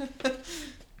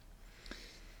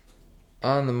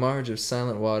 On the marge of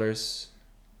silent waters,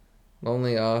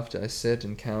 lonely oft I sit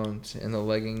and count in the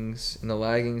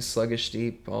lagging sluggish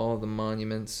deep all the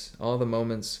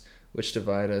moments which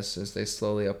divide us as they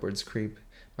slowly upwards creep.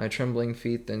 My trembling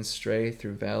feet then stray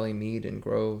through valley, mead, and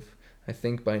grove. I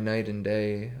think by night and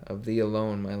day of thee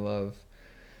alone, my love.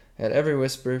 At every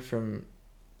whisper from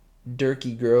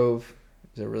Durkee Grove.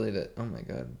 Is it really that? Oh my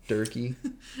god. Durkee.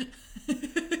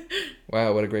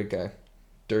 Wow, what a great guy.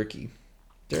 Durkee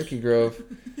Grove.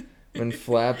 When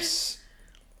flaps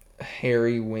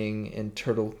hairy wing and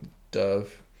turtle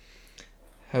dove.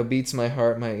 How beats my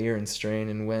heart, my ear and strain,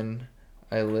 and when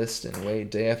I list and wait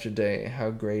day after day, how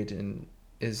great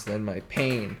is then my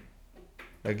pain.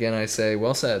 Again I say,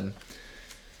 well said.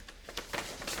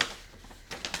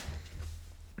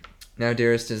 Now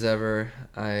dearest as ever,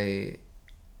 I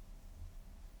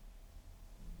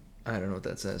don't know what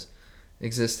that says.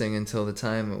 Existing until the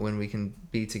time when we can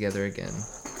be together again.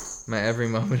 My every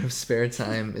moment of spare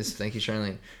time is, thank you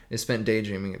Charlene, is spent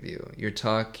daydreaming of you. Your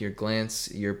talk, your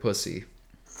glance, your pussy.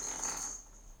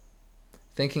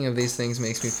 Thinking of these things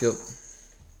makes me feel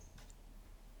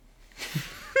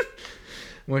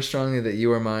more strongly that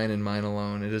you are mine and mine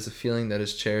alone. It is a feeling that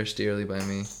is cherished dearly by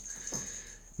me.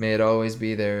 May it always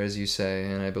be there, as you say,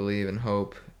 and I believe and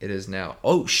hope it is now.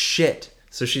 Oh, shit!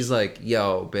 So she's like,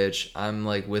 yo, bitch, I'm,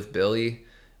 like, with Billy,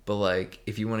 but, like,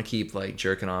 if you want to keep, like,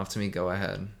 jerking off to me, go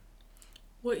ahead.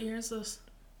 What year is this?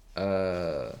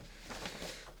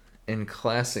 In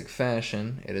classic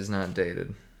fashion, it is not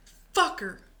dated.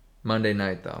 Fucker! Monday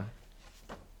night, though.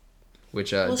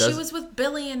 Which, well, she was with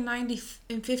Billy in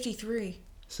 53.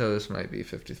 So this might be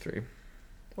 53.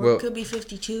 Or it could be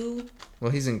 52.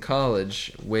 Well, he's in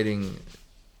college waiting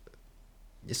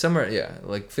somewhere, yeah,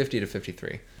 like 50 to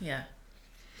 53. Yeah.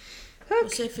 Okay. We'll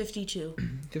say 52.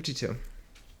 52.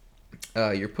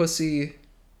 Your pussy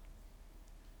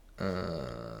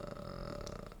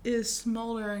is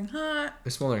smoldering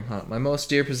hot. My most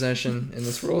dear possession in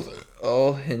this world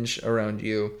all hinge around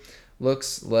you.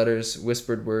 Looks, letters,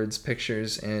 whispered words,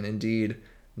 pictures, and indeed,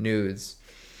 nudes.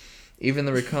 Even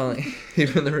the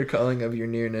recalling of your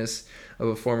nearness of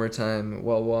a former time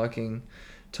while walking,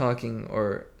 talking,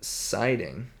 or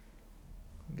siding.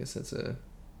 I guess that's a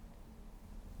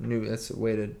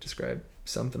way to describe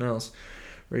something else.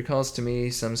 Recalls to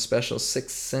me some special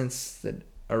sixth sense that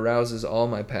arouses all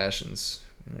my passions.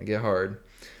 And I get hard.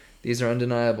 These are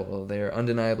undeniable. They are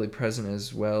undeniably present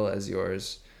as well as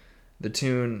yours. The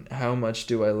tune, How Much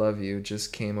Do I Love You,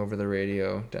 just came over the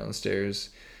radio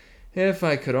downstairs. If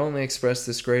I could only express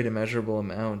this great immeasurable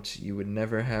amount, you would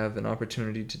never have an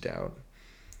opportunity to doubt.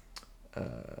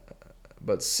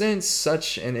 But since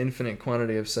such an infinite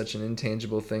quantity of such an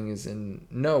intangible thing is in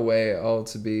no way all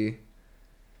to be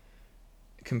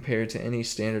compared to any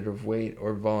standard of weight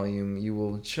or volume, you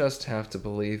will just have to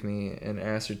believe me and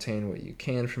ascertain what you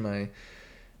can from my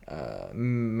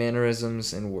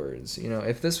mannerisms and words. You know,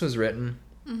 if this was written,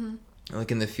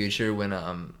 like in the future when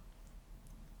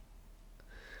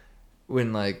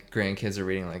like grandkids are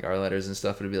reading like our letters and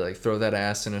stuff, it'd be like, throw that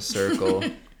ass in a circle,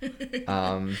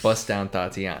 bust down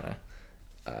Tatiana.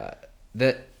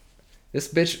 That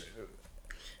this bitch,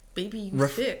 baby, you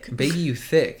thick. Baby, you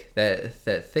thick. That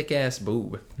thick ass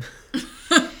boob.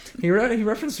 he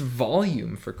referenced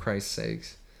volume, for Christ's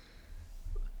sakes.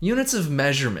 Units of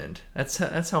measurement. That's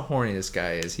how horny this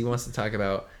guy is. He wants to talk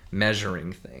about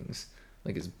measuring things,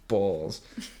 like his balls.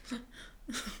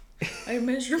 I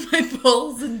measure my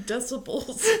balls in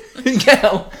decibels.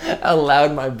 Yeah, how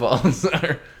loud my balls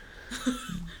are.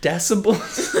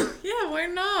 Decibels? Yeah, why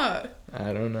not?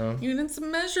 I don't know. Units of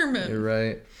measurement. You're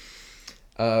right.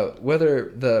 Whether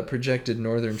the projected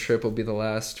northern trip will be the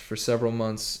last for several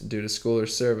months due to school or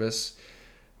service,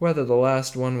 whether the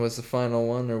last one was the final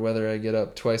one, or whether I get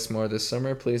up twice more this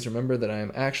summer, please remember that I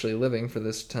am actually living for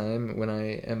this time when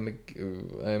I am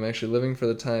actually living for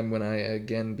the time when I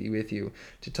again be with you,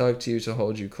 to talk to you, to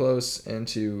hold you close, and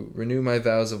to renew my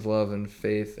vows of love and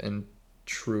faith and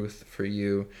truth for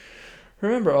you.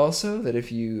 Remember also that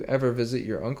if you ever visit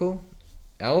your uncle,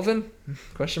 Alvin,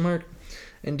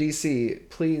 in DC,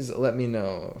 please let me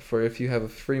know, for if you have a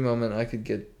free moment, I could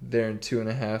get there in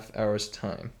 2.5 hours'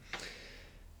 time.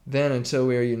 Then, until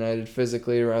we are united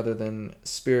physically rather than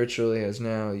spiritually as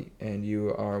now, and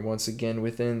you are once again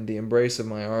within the embrace of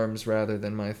my arms rather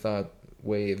than my thought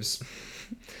waves,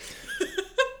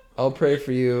 I'll pray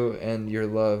for you and your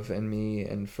love and me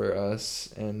and for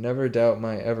us, and never doubt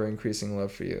my ever-increasing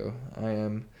love for you. I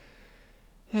am,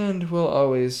 and will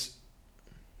always,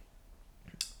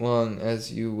 long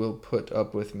as you will put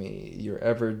up with me, your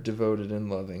ever devoted and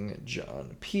loving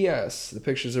John. P.S. The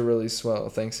pictures are really swell.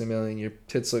 Thanks a million. Your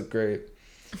tits look great.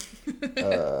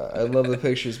 I love the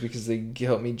pictures because they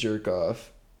help me jerk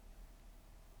off.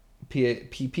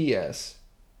 P.P.S.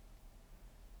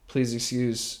 Please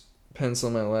excuse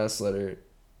pencil my last letter.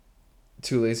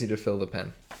 Too lazy to fill the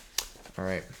pen. All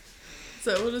right. Is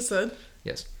that what it said?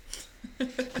 Yes.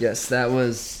 Yes, that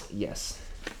was... Yes.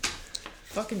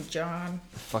 Fucking John.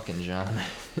 Fucking John.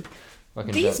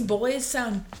 Fucking These John. boys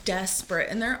sound desperate,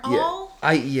 and they're all...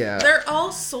 Yeah. They're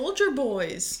all soldier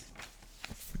boys.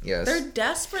 Yes. They're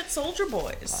desperate soldier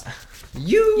boys.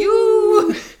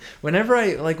 You. Whenever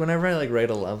I write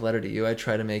a love letter to you, I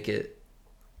try to make it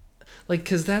like,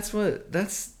 cause that's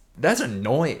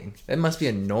annoying. That must be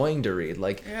annoying to read.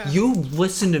 Like, yeah. You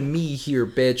listen to me here,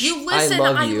 bitch. You listen.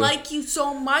 I love you. I like you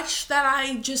so much that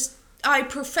I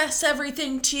profess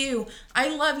everything to you.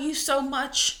 I love you so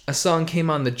much. A song came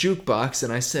on the jukebox,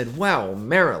 and I said, "Wow,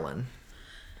 Marilyn."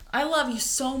 I love you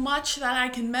so much that I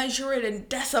can measure it in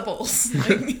decibels.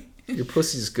 Your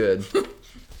pussy's good.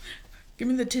 Give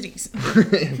me the titties.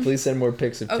 Please send more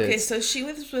pics of tits. Okay, so she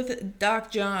was with Doc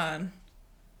John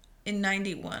in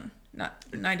 91. Not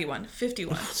 91,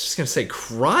 51. I was just going to say,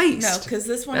 Christ. No, because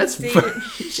this one is dated...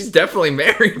 She's definitely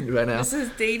married by now. This is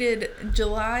dated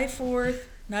July 4th,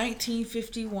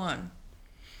 1951.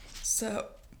 So...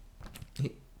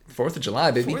 4th of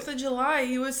July, baby. 4th of July,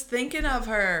 he was thinking of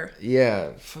her.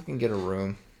 Yeah, fucking get a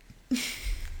room.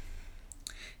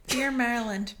 Dear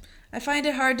Maryland, I find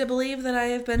it hard to believe that I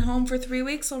have been home for 3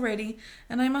 weeks already,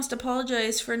 and I must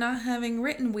apologize for not having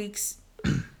written weeks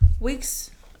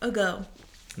ago.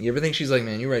 You ever think she's like,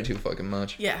 man, you write too fucking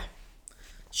much? Yeah.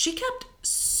 She kept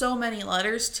so many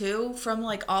letters, too, from,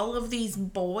 like, all of these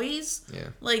boys.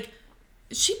 Yeah. Like,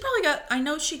 she probably I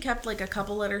know she kept, like, a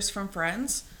couple letters from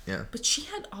friends. Yeah. But she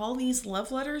had all these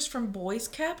love letters from boys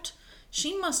kept.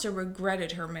 She must have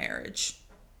regretted her marriage.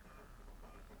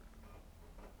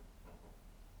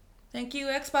 Thank you,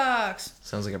 Xbox.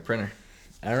 Sounds like a printer.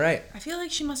 All right. I feel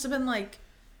like she must have been like,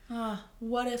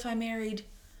 what if I married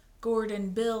Gordon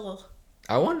Bill?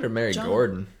 I wanted to marry John.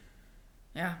 Gordon.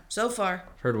 Yeah, so far.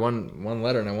 Heard one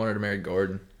letter and I wanted to marry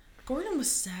Gordon. Gordon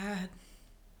was sad.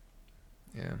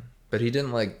 Yeah. But he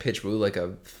didn't like pitch woo like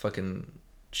a fucking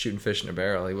shooting fish in a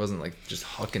barrel. He wasn't like just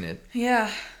hucking it.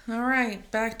 Yeah. All right.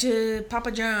 Back to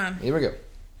Papa John. Here we go.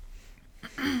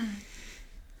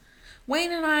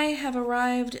 Wayne and I have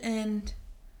arrived and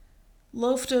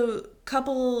loafed a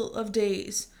couple of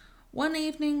days. One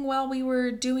evening while we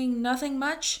were doing nothing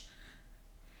much,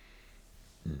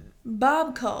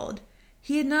 Bob called.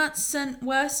 He had not sent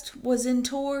west, was in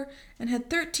tour, and had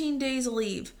 13 days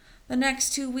leave. The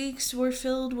next 2 weeks were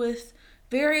filled with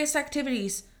various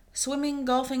activities. swimming,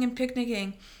 golfing, and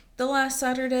picnicking. The last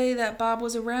Saturday that Bob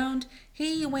was around,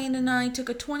 he, Wayne, and I took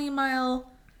a 20-mile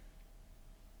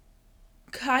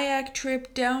kayak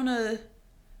trip down a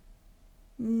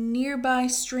nearby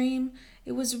stream.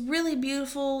 It was a really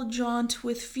beautiful jaunt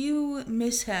with few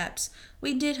mishaps.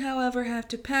 We did, however, have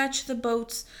to patch the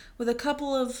boats with a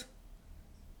couple of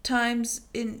times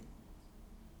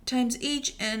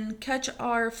each and catch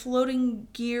our floating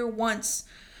gear once.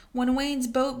 When Wayne's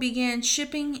boat began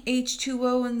shipping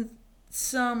H2O in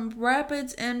some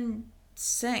rapids and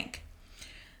sank.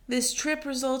 This trip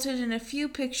resulted in a few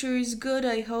pictures, good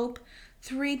I hope,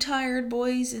 3 tired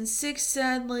boys and 6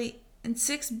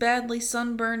 badly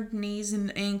sunburned knees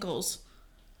and ankles.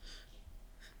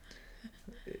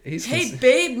 Hey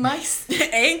babe, my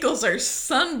ankles are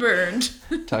sunburned.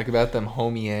 Talk about them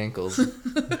homie ankles.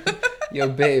 Yo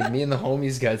babe, me and the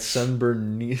homies got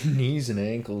sunburned knees and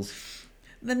ankles.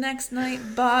 The next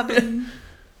night, Bob and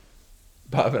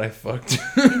I fucked.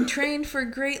 and trained for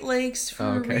Great Lakes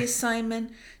for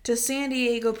reassignment to San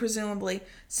Diego, presumably.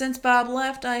 Since Bob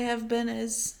left, I have been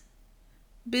as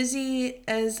busy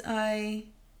as I...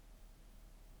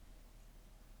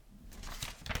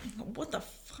 What the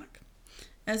fuck?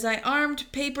 As I armed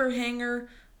paper hanger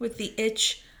with the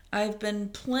itch, I've been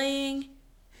playing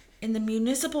in the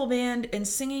municipal band and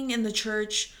singing in the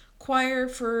church choir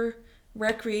for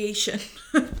recreation.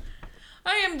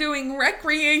 I am doing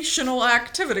recreational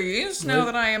activities now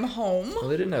that I am home. Well,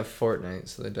 they didn't have Fortnite,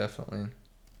 so they definitely...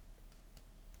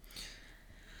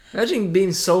 Imagine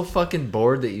being so fucking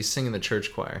bored that you sing in the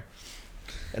church choir.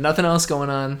 And nothing else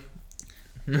going on.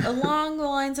 Along the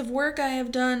lines of work, I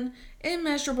have done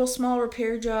immeasurable small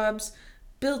repair jobs,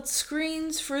 built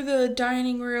screens for the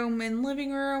dining room and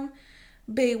living room,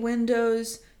 bay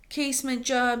windows, casement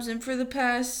jobs, and for the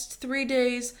past 3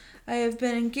 days, I have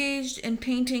been engaged in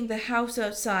painting the house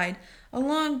outside. A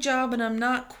long job, and I'm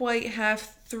not quite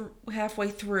halfway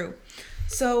through.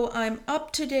 So I'm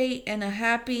up to date, and a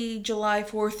happy July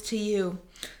 4th to you.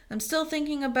 I'm still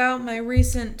thinking about my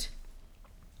recent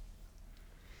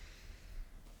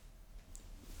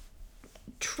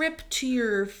trip to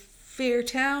your fair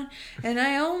town, and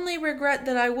I only regret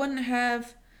that I wouldn't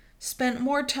have spent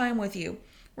more time with you.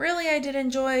 Really, I did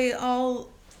enjoy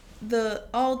all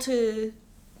to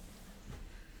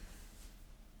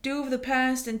do of the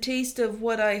past and taste of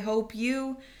what I hope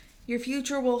your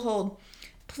future will hold.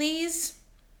 Please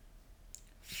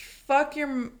fuck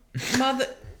your mother.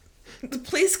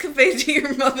 Please convey to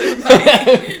your mother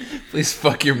Please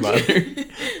fuck your mother.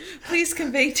 Please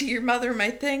convey to your mother my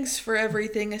thanks for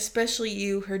everything, especially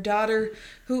you, her daughter,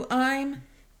 who I'm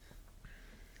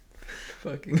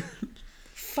fucking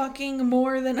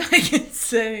more than I can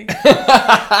say.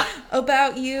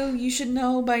 About you, you should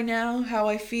know by now how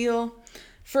I feel.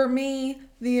 For me,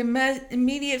 the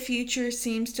immediate future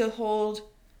seems to hold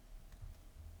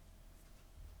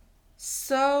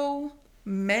so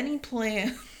many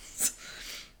plans,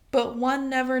 but one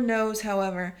never knows,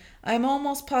 however. I'm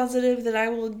almost positive that I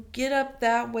will get up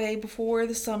that way before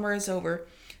the summer is over.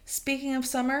 Speaking of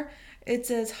summer,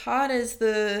 it's as hot as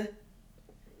the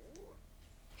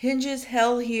hinges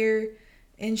hell here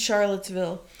in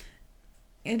Charlottesville,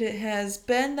 and it has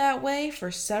been that way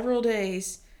for several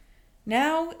days.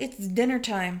 Now it's dinner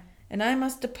time, and I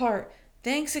must depart.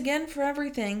 Thanks again for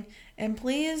everything, and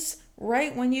please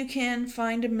write when you can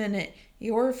find a minute.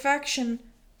 Your affection,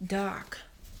 Doc.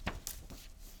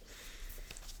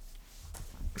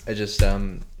 I just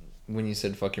when you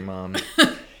said fuck your mom,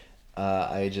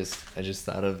 I just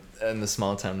thought of in the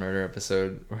Small Town Murder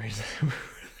episode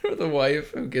where the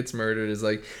wife who gets murdered is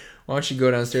like, why don't you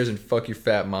go downstairs and fuck your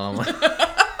fat mama?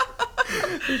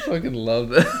 I fucking love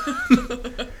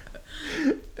that.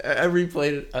 I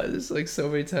replayed it just like so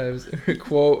many times.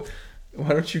 Quote, why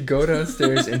don't you go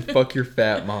downstairs and fuck your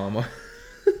fat mama?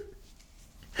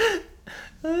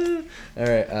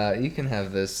 Alright, you can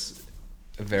have this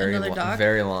very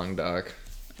long doc.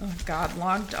 Oh god,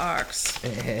 long docs.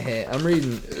 Hey, I'm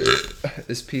reading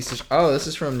this piece of... Oh, this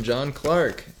is from John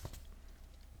Clark.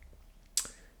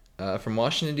 From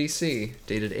Washington, D.C.,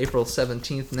 dated April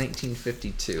 17th,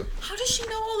 1952. How does she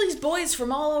know all these boys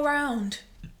from all around?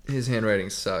 His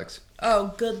handwriting sucks.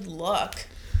 Oh, good luck.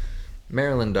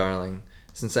 Marilyn, darling,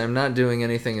 since I'm not doing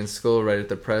anything in school right at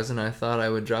the present, I thought I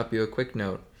would drop you a quick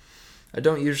note. I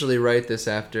don't usually write this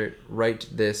after.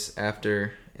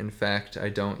 In fact, I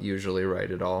don't usually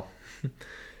write at all.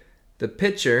 The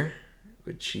picture,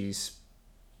 which she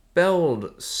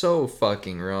spelled so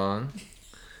fucking wrong,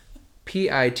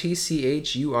 Pitchure,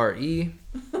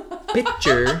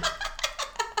 picture,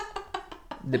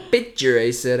 The picture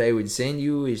I said I would send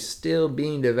you is still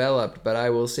being developed, but I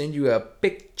will send you a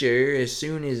picture as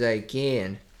soon as I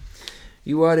can.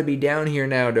 You ought to be down here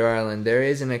now, darling. There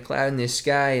isn't a cloud in the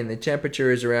sky, and the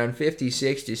temperature is around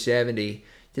 56 to 70.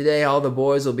 Today, all the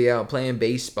boys will be out playing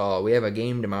baseball. We have a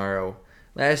game tomorrow.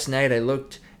 Last night, I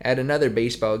looked at another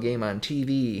baseball game on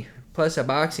TV, plus a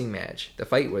boxing match. The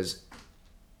fight was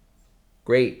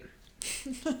great.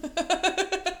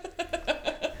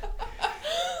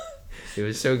 It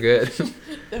was so good.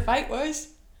 The fight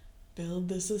was build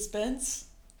the suspense.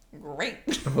 Great.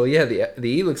 Well, yeah, the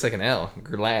E looks like an L.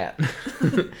 Gerlat.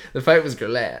 The fight was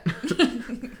Gerlat.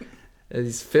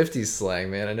 These 50s slang,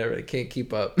 man. I can't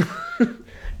keep up.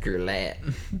 Gerlat.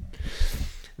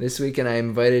 This weekend I am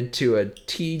invited to a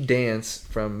tea dance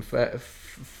from 5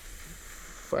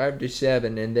 to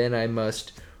 7, and then I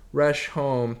must rush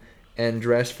home and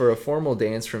dress for a formal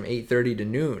dance from 8:30 to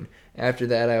noon. After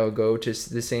that, I will go to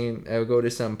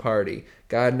some party.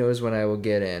 God knows when I will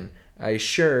get in. I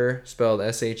sure, spelled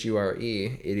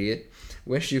S-H-U-R-E, idiot,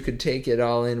 wish you could take it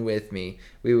all in with me.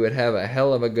 We would have a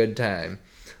hell of a good time.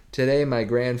 Today, my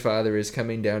grandfather is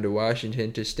coming down to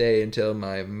Washington to stay until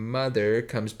my mother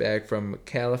comes back from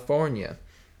California.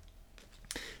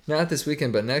 Not this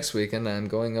weekend, but next weekend, I'm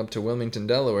going up to Wilmington,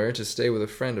 Delaware to stay with a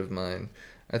friend of mine.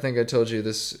 I think I told you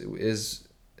this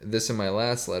in my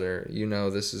last letter. You know,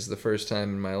 this is the first time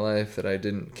in my life that I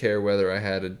didn't care whether I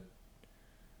had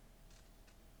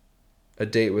a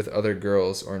date with other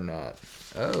girls or not.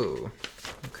 Oh,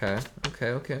 okay.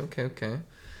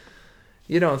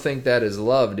 You don't think that is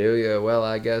love, do you? Well,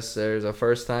 I guess there's a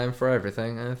first time for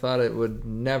everything. I thought it would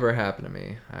never happen to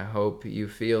me. I hope you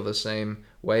feel the same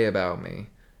way about me.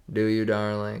 Do you,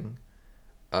 darling?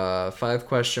 5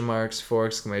 question marks, 4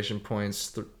 exclamation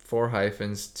points, 4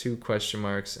 hyphens, 2 question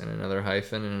marks, and another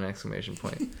hyphen and an exclamation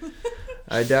point.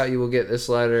 I doubt you will get this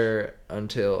letter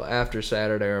until after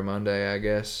Saturday or Monday, I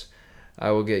guess.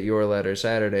 I will get your letter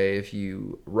Saturday. If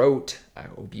you wrote, I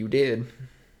hope you did.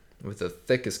 With the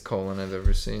thickest colon I've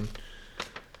ever seen.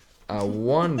 I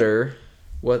wonder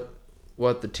what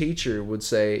the teacher would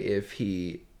say if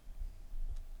he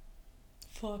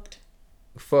fucked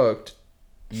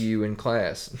you in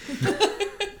class.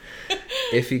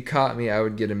 If he caught me, I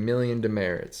would get 1,000,000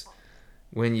 demerits.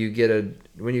 When you get a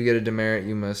demerit,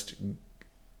 you must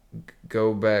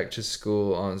go back to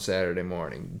school on Saturday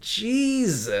morning.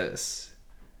 Jesus.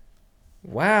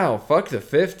 Wow, fuck the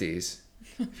 50s.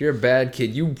 If you're a bad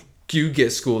kid, you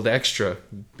get schooled extra,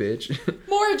 bitch.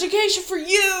 More education for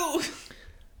you!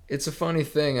 It's a funny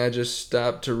thing. I just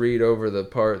stopped to read over the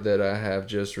part that I have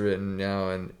just written now,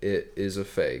 and it is a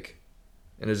fake.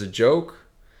 And as a joke,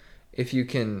 if you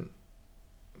can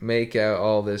make out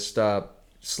all this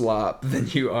slop, then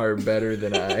you are better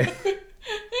than I.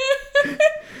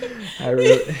 I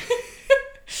really...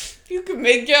 You can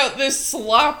make out this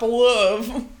slop of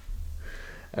love.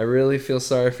 I really feel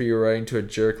sorry for you writing to a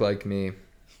jerk like me.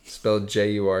 Spelled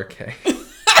J-U-R-K.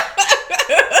 This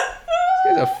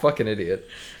guy's a fucking idiot.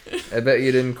 I bet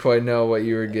you didn't quite know what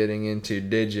you were getting into,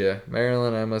 did you?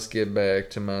 Marilyn, I must get back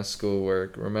to my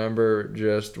schoolwork. Remember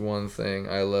just one thing.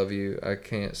 I love you. I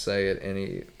can't say it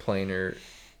any plainer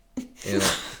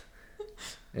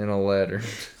in a letter.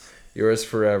 Yours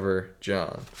forever,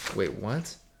 John. Wait,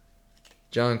 what?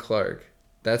 John Clark.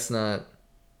 That's not...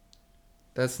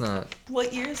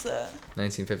 What year is that?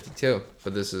 1952.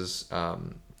 But this is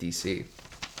DC.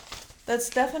 That's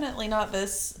definitely not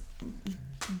this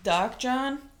Doc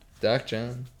John. Doc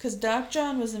John. Because Doc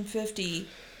John was in 50.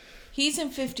 He's in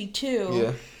 52.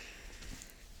 Yeah.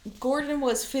 Gordon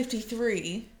was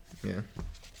 53. Yeah.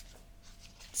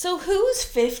 So who's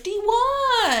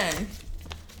 51?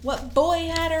 What boy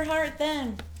had her heart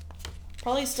then?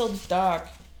 Probably still Doc.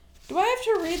 Do I have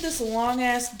to read this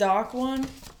long-ass Doc one?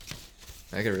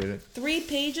 I can read it. 3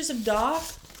 pages of Doc?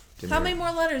 How many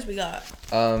more letters we got?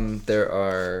 There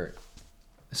are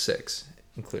 6,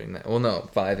 including that. Well, no,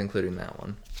 5, including that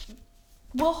one.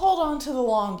 We'll hold on to the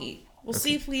longie. We'll Okay.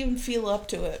 see if we even feel up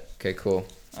to it. Okay, cool.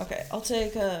 Okay, I'll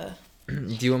take a...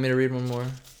 Do you want me to read one more,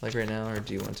 like right now, or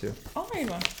do you want to? I'll read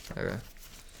one. Okay.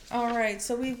 Alright,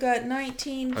 so we've got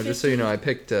 1950... Oh, just so you know, I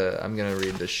picked, I'm going to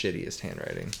read the shittiest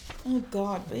handwriting. Oh,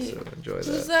 God, babe. So enjoy that.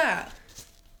 Who's that?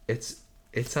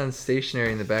 It's on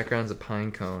stationery, and the background's a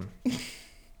pine cone.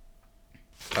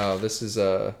 Oh, this is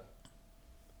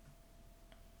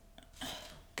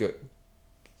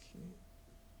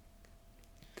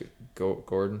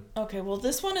Gordon. Okay, well,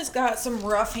 this one has got some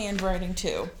rough handwriting,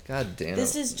 too. God damn it.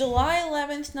 This is July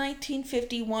 11th,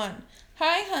 1951.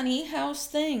 Hi, honey. How's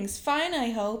things? Fine, I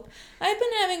hope. I've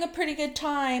been having a pretty good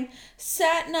time.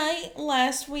 Sat night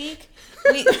last week.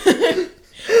 We,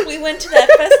 we went to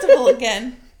that festival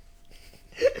again.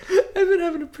 I've been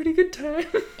having a pretty good time.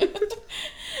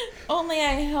 Only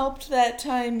I helped that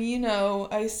time,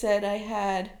 I said I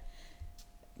had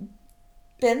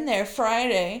been there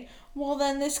Friday. Well,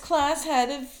 then this class had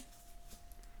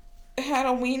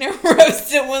a wiener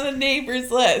roast at one of the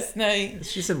neighbors last night.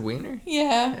 She said wiener?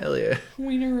 Yeah. Hell yeah.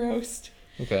 Wiener roast.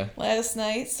 Okay. Last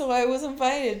night, so I was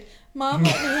invited. Mom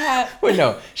let me have... Wait,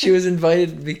 no. She was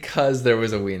invited because there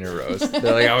was a wiener roast.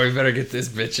 They're like, oh, we better get this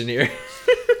bitch in here.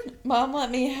 Mom let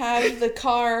me have the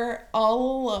car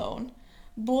all alone.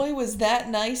 Boy, was that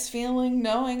nice feeling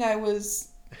knowing I was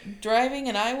driving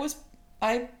and I was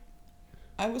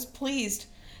pleased.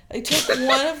 I took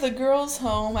one of the girls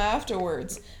home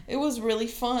afterwards. It was really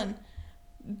fun.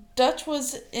 Dutch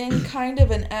was in kind of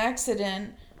an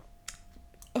accident.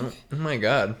 Oh my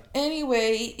god.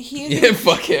 Anyway,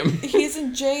 fuck him. He's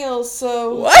in jail,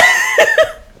 so... What?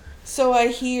 So I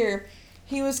hear.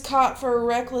 He was caught for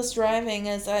reckless driving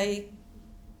as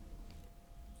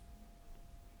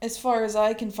far as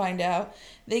I can find out.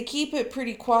 They keep it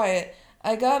pretty quiet.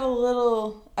 I got a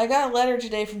letter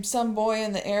today from some boy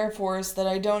in the Air Force that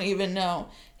I don't even know.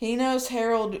 He knows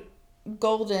Harold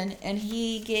Golden, and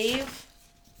he gave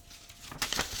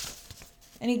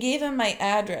him my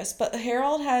address, but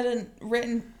Harold hadn't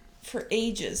written for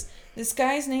ages. This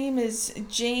guy's name is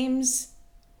James.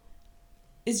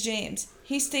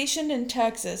 He's stationed in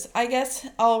Texas. I guess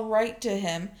I'll write to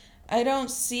him. I don't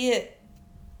see it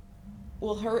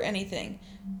will hurt anything.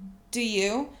 Do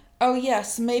you? Oh,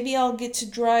 yes, maybe I'll get to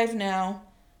drive now.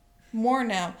 More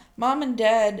now. Mom and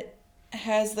Dad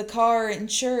has the car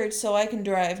insured so I can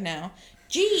drive now.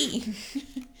 Gee!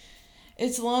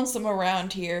 It's lonesome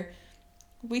around here.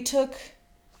 We took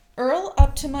Earl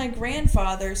up to my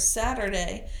grandfather's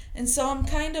Saturday, and so I'm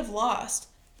kind of lost.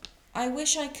 I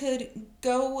wish I could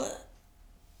go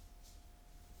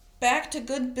back to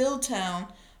Good Billtown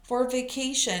for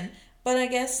vacation, but I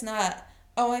guess not.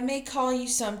 Oh, I may call you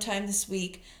sometime this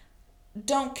week.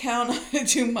 Don't count on it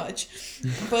too much,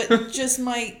 but just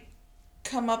might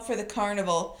come up for the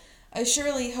carnival. I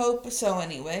surely hope so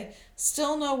anyway.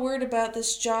 Still no word about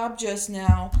this job just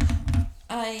now.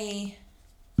 I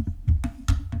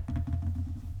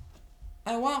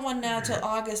want one now till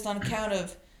August on account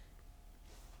of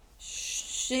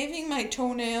shaving my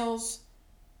toenails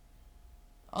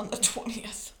on the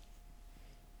 20th.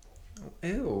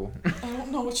 Ew. I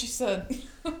don't know what she said.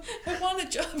 I want a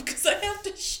job because I have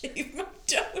to shave my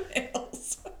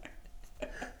toenails.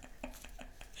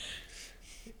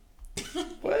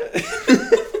 What?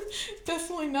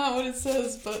 Definitely not what it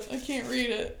says, but I can't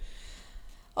read it.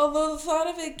 Although the thought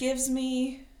of it gives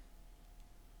me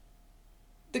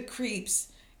the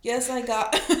creeps. Yes, I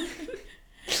got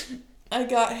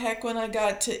heck when I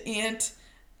got to Aunt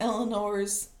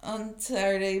Eleanor's on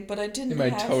Saturday, but I didn't My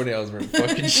have... toenails were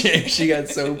fucking shaved. She got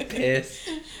so pissed.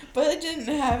 But I didn't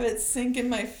have it sink in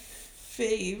my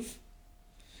face,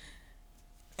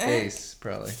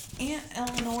 Probably. Aunt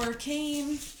Eleanor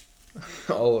came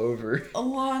All over.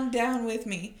 along down with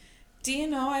me. Do you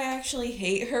know I actually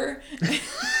hate her?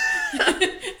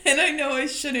 And I know I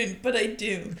shouldn't, but I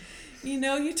do.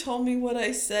 You told me what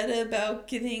I said about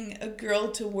getting a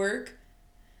girl to work.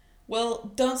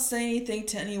 Well, don't say anything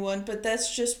to anyone, but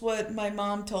that's just what my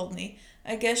mom told me.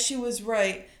 I guess she was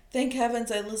right. Thank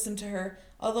heavens I listened to her.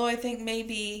 Although I think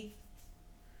maybe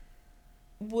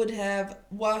would have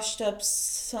washed up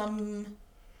something.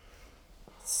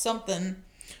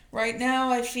 Right now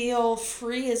I feel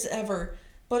free as ever,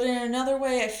 but in another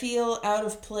way I feel out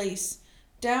of place.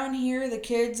 Down here the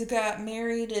kids got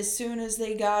married as soon as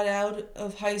they got out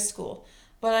of high school,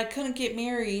 but I couldn't get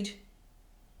married.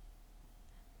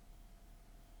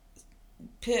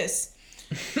 Piss.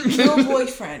 No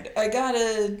boyfriend. I got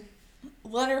a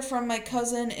letter from my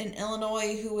cousin in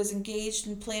Illinois who was engaged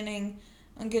and planning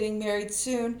on getting married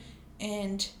soon,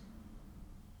 and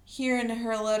here in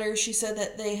her letter she said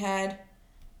that they had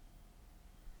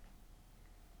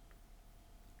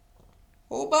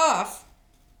Hoboff.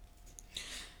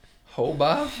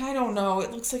 Hoboff? I don't know.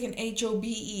 It looks like an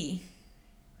Hobe.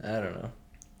 I don't know.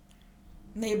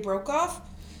 They broke off.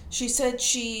 She said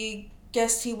she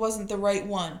guessed he wasn't the right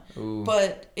one. Ooh.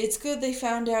 But it's good they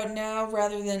found out now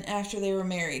rather than after they were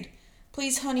married.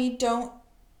 Please, honey, don't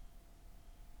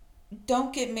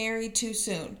get married too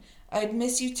soon. I'd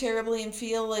miss you terribly and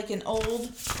feel like an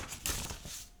old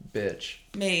bitch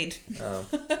maid. Oh.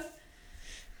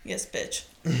 Yes, bitch.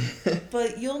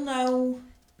 But you'll know,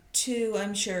 too,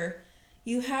 I'm sure.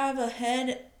 You have a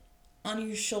head on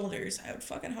your shoulders. I would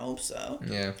fucking hope so.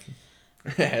 Yeah.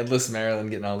 Headless Marilyn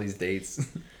getting all these dates.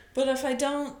 But if I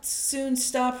don't soon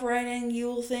stop writing,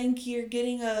 you'll think you're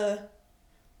getting a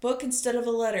book instead of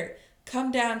a letter.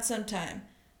 Come down sometime.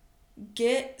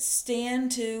 Get Stan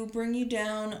to bring you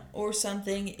down or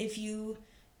something. If you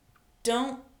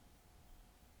don't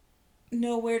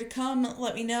know where to come,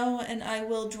 let me know and I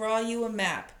will draw you a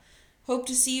map. Hope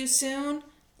to see you soon.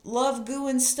 Love goo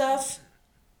and stuff.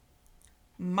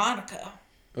 Monica.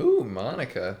 Ooh,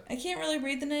 Monica. I can't really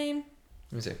read the name.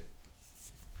 Let me see.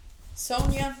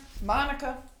 Sonia.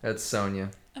 Monica. That's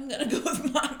Sonia. I'm gonna go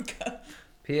with Monica.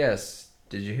 P.S.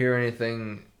 Did you hear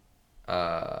anything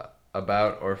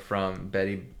about or from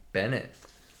Betty Bennett?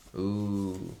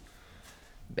 Ooh.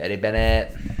 Betty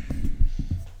Bennett.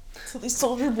 So these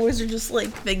soldier boys are just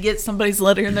like, they get somebody's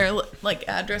letter and their like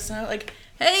address and they're like,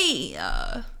 hey,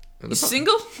 you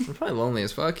single? They're probably lonely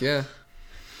as fuck, yeah.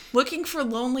 Looking for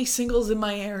lonely singles in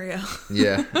my area.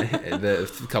 Yeah, a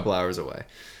couple hours away.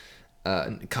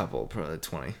 Probably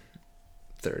 20,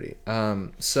 30.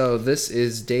 So this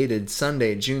is dated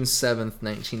Sunday, June 7th,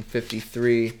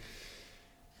 1953.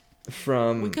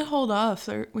 We could hold off.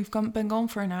 We've been going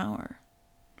for an hour.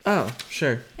 Oh,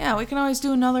 sure. Yeah, we can always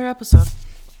do another episode.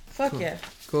 Fuck cool. Yeah.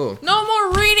 Cool. No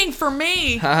more reading for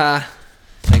me. Haha.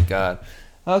 Thank God.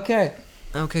 Okay,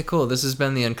 cool. This has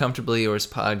been the Uncomfortably Yours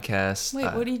podcast. Wait,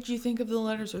 what did you think of the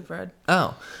letters we've read?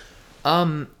 Oh.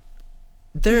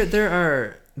 There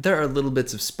are little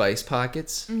bits of spice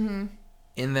pockets in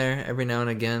there every now and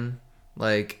again.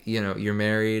 Like, you're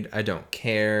married. I don't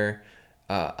care.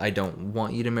 I don't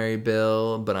want you to marry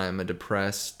Bill, but I'm a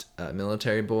depressed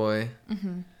military boy.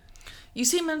 Mm-hmm. You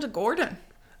seem into Gordon.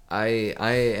 I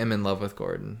am in love with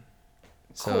Gordon.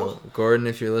 So, cool. Gordon,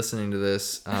 if you're listening to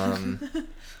this,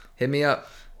 hit me up.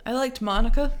 I liked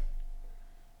Monica.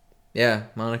 Yeah,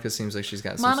 Monica seems like she's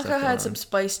got some stuff Monica had going some on.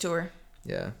 spice to her.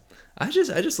 Yeah. I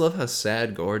just love how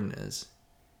sad Gordon is.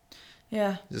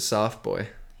 Yeah. He's a soft boy.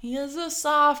 He is a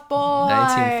soft boy.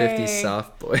 1950s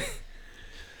soft boy.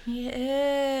 He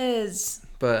is.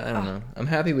 But I don't know. I'm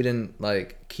happy we didn't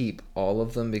keep all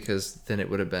of them because then it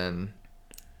would have been.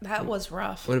 That was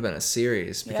rough. Would have been a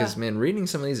series because man, reading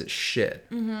some of these is shit.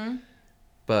 Mm-hmm.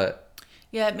 But.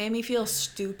 Yeah, it made me feel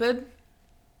stupid.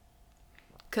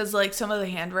 Cause some of the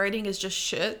handwriting is just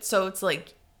shit. So it's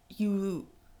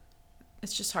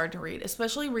it's just hard to read,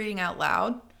 especially reading out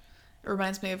loud. It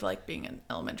reminds me of being in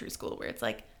elementary school where it's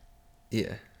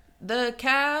yeah. The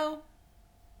cow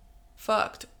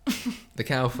fucked. The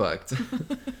cow fucked.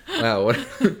 Wow, what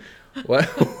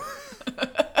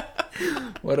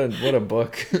a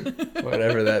book.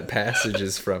 Whatever that passage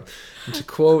is from. And to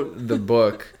quote the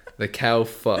book, the cow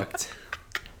fucked.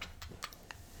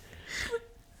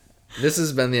 This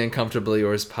has been the Uncomfortably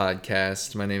Yours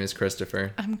podcast. My name is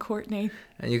Christopher. I'm Courtney.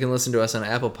 And you can listen to us on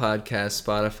Apple Podcasts,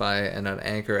 Spotify, and on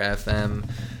Anchor FM.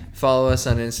 Follow us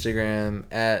on Instagram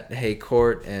at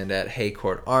HeyCourt and at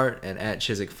HeyCourtArt and at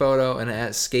Chiswick Photo and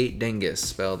at Skate Dingus,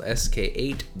 spelled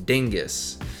SK8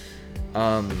 Dingus.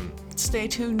 Stay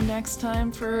tuned next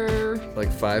time for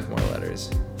 5 more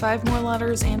letters. 5 more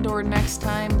letters and/or next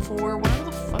time for whatever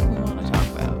the fuck we want to talk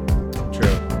about.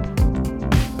 True.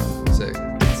 Sick.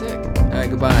 Sick. All right,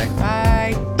 goodbye.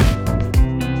 Bye.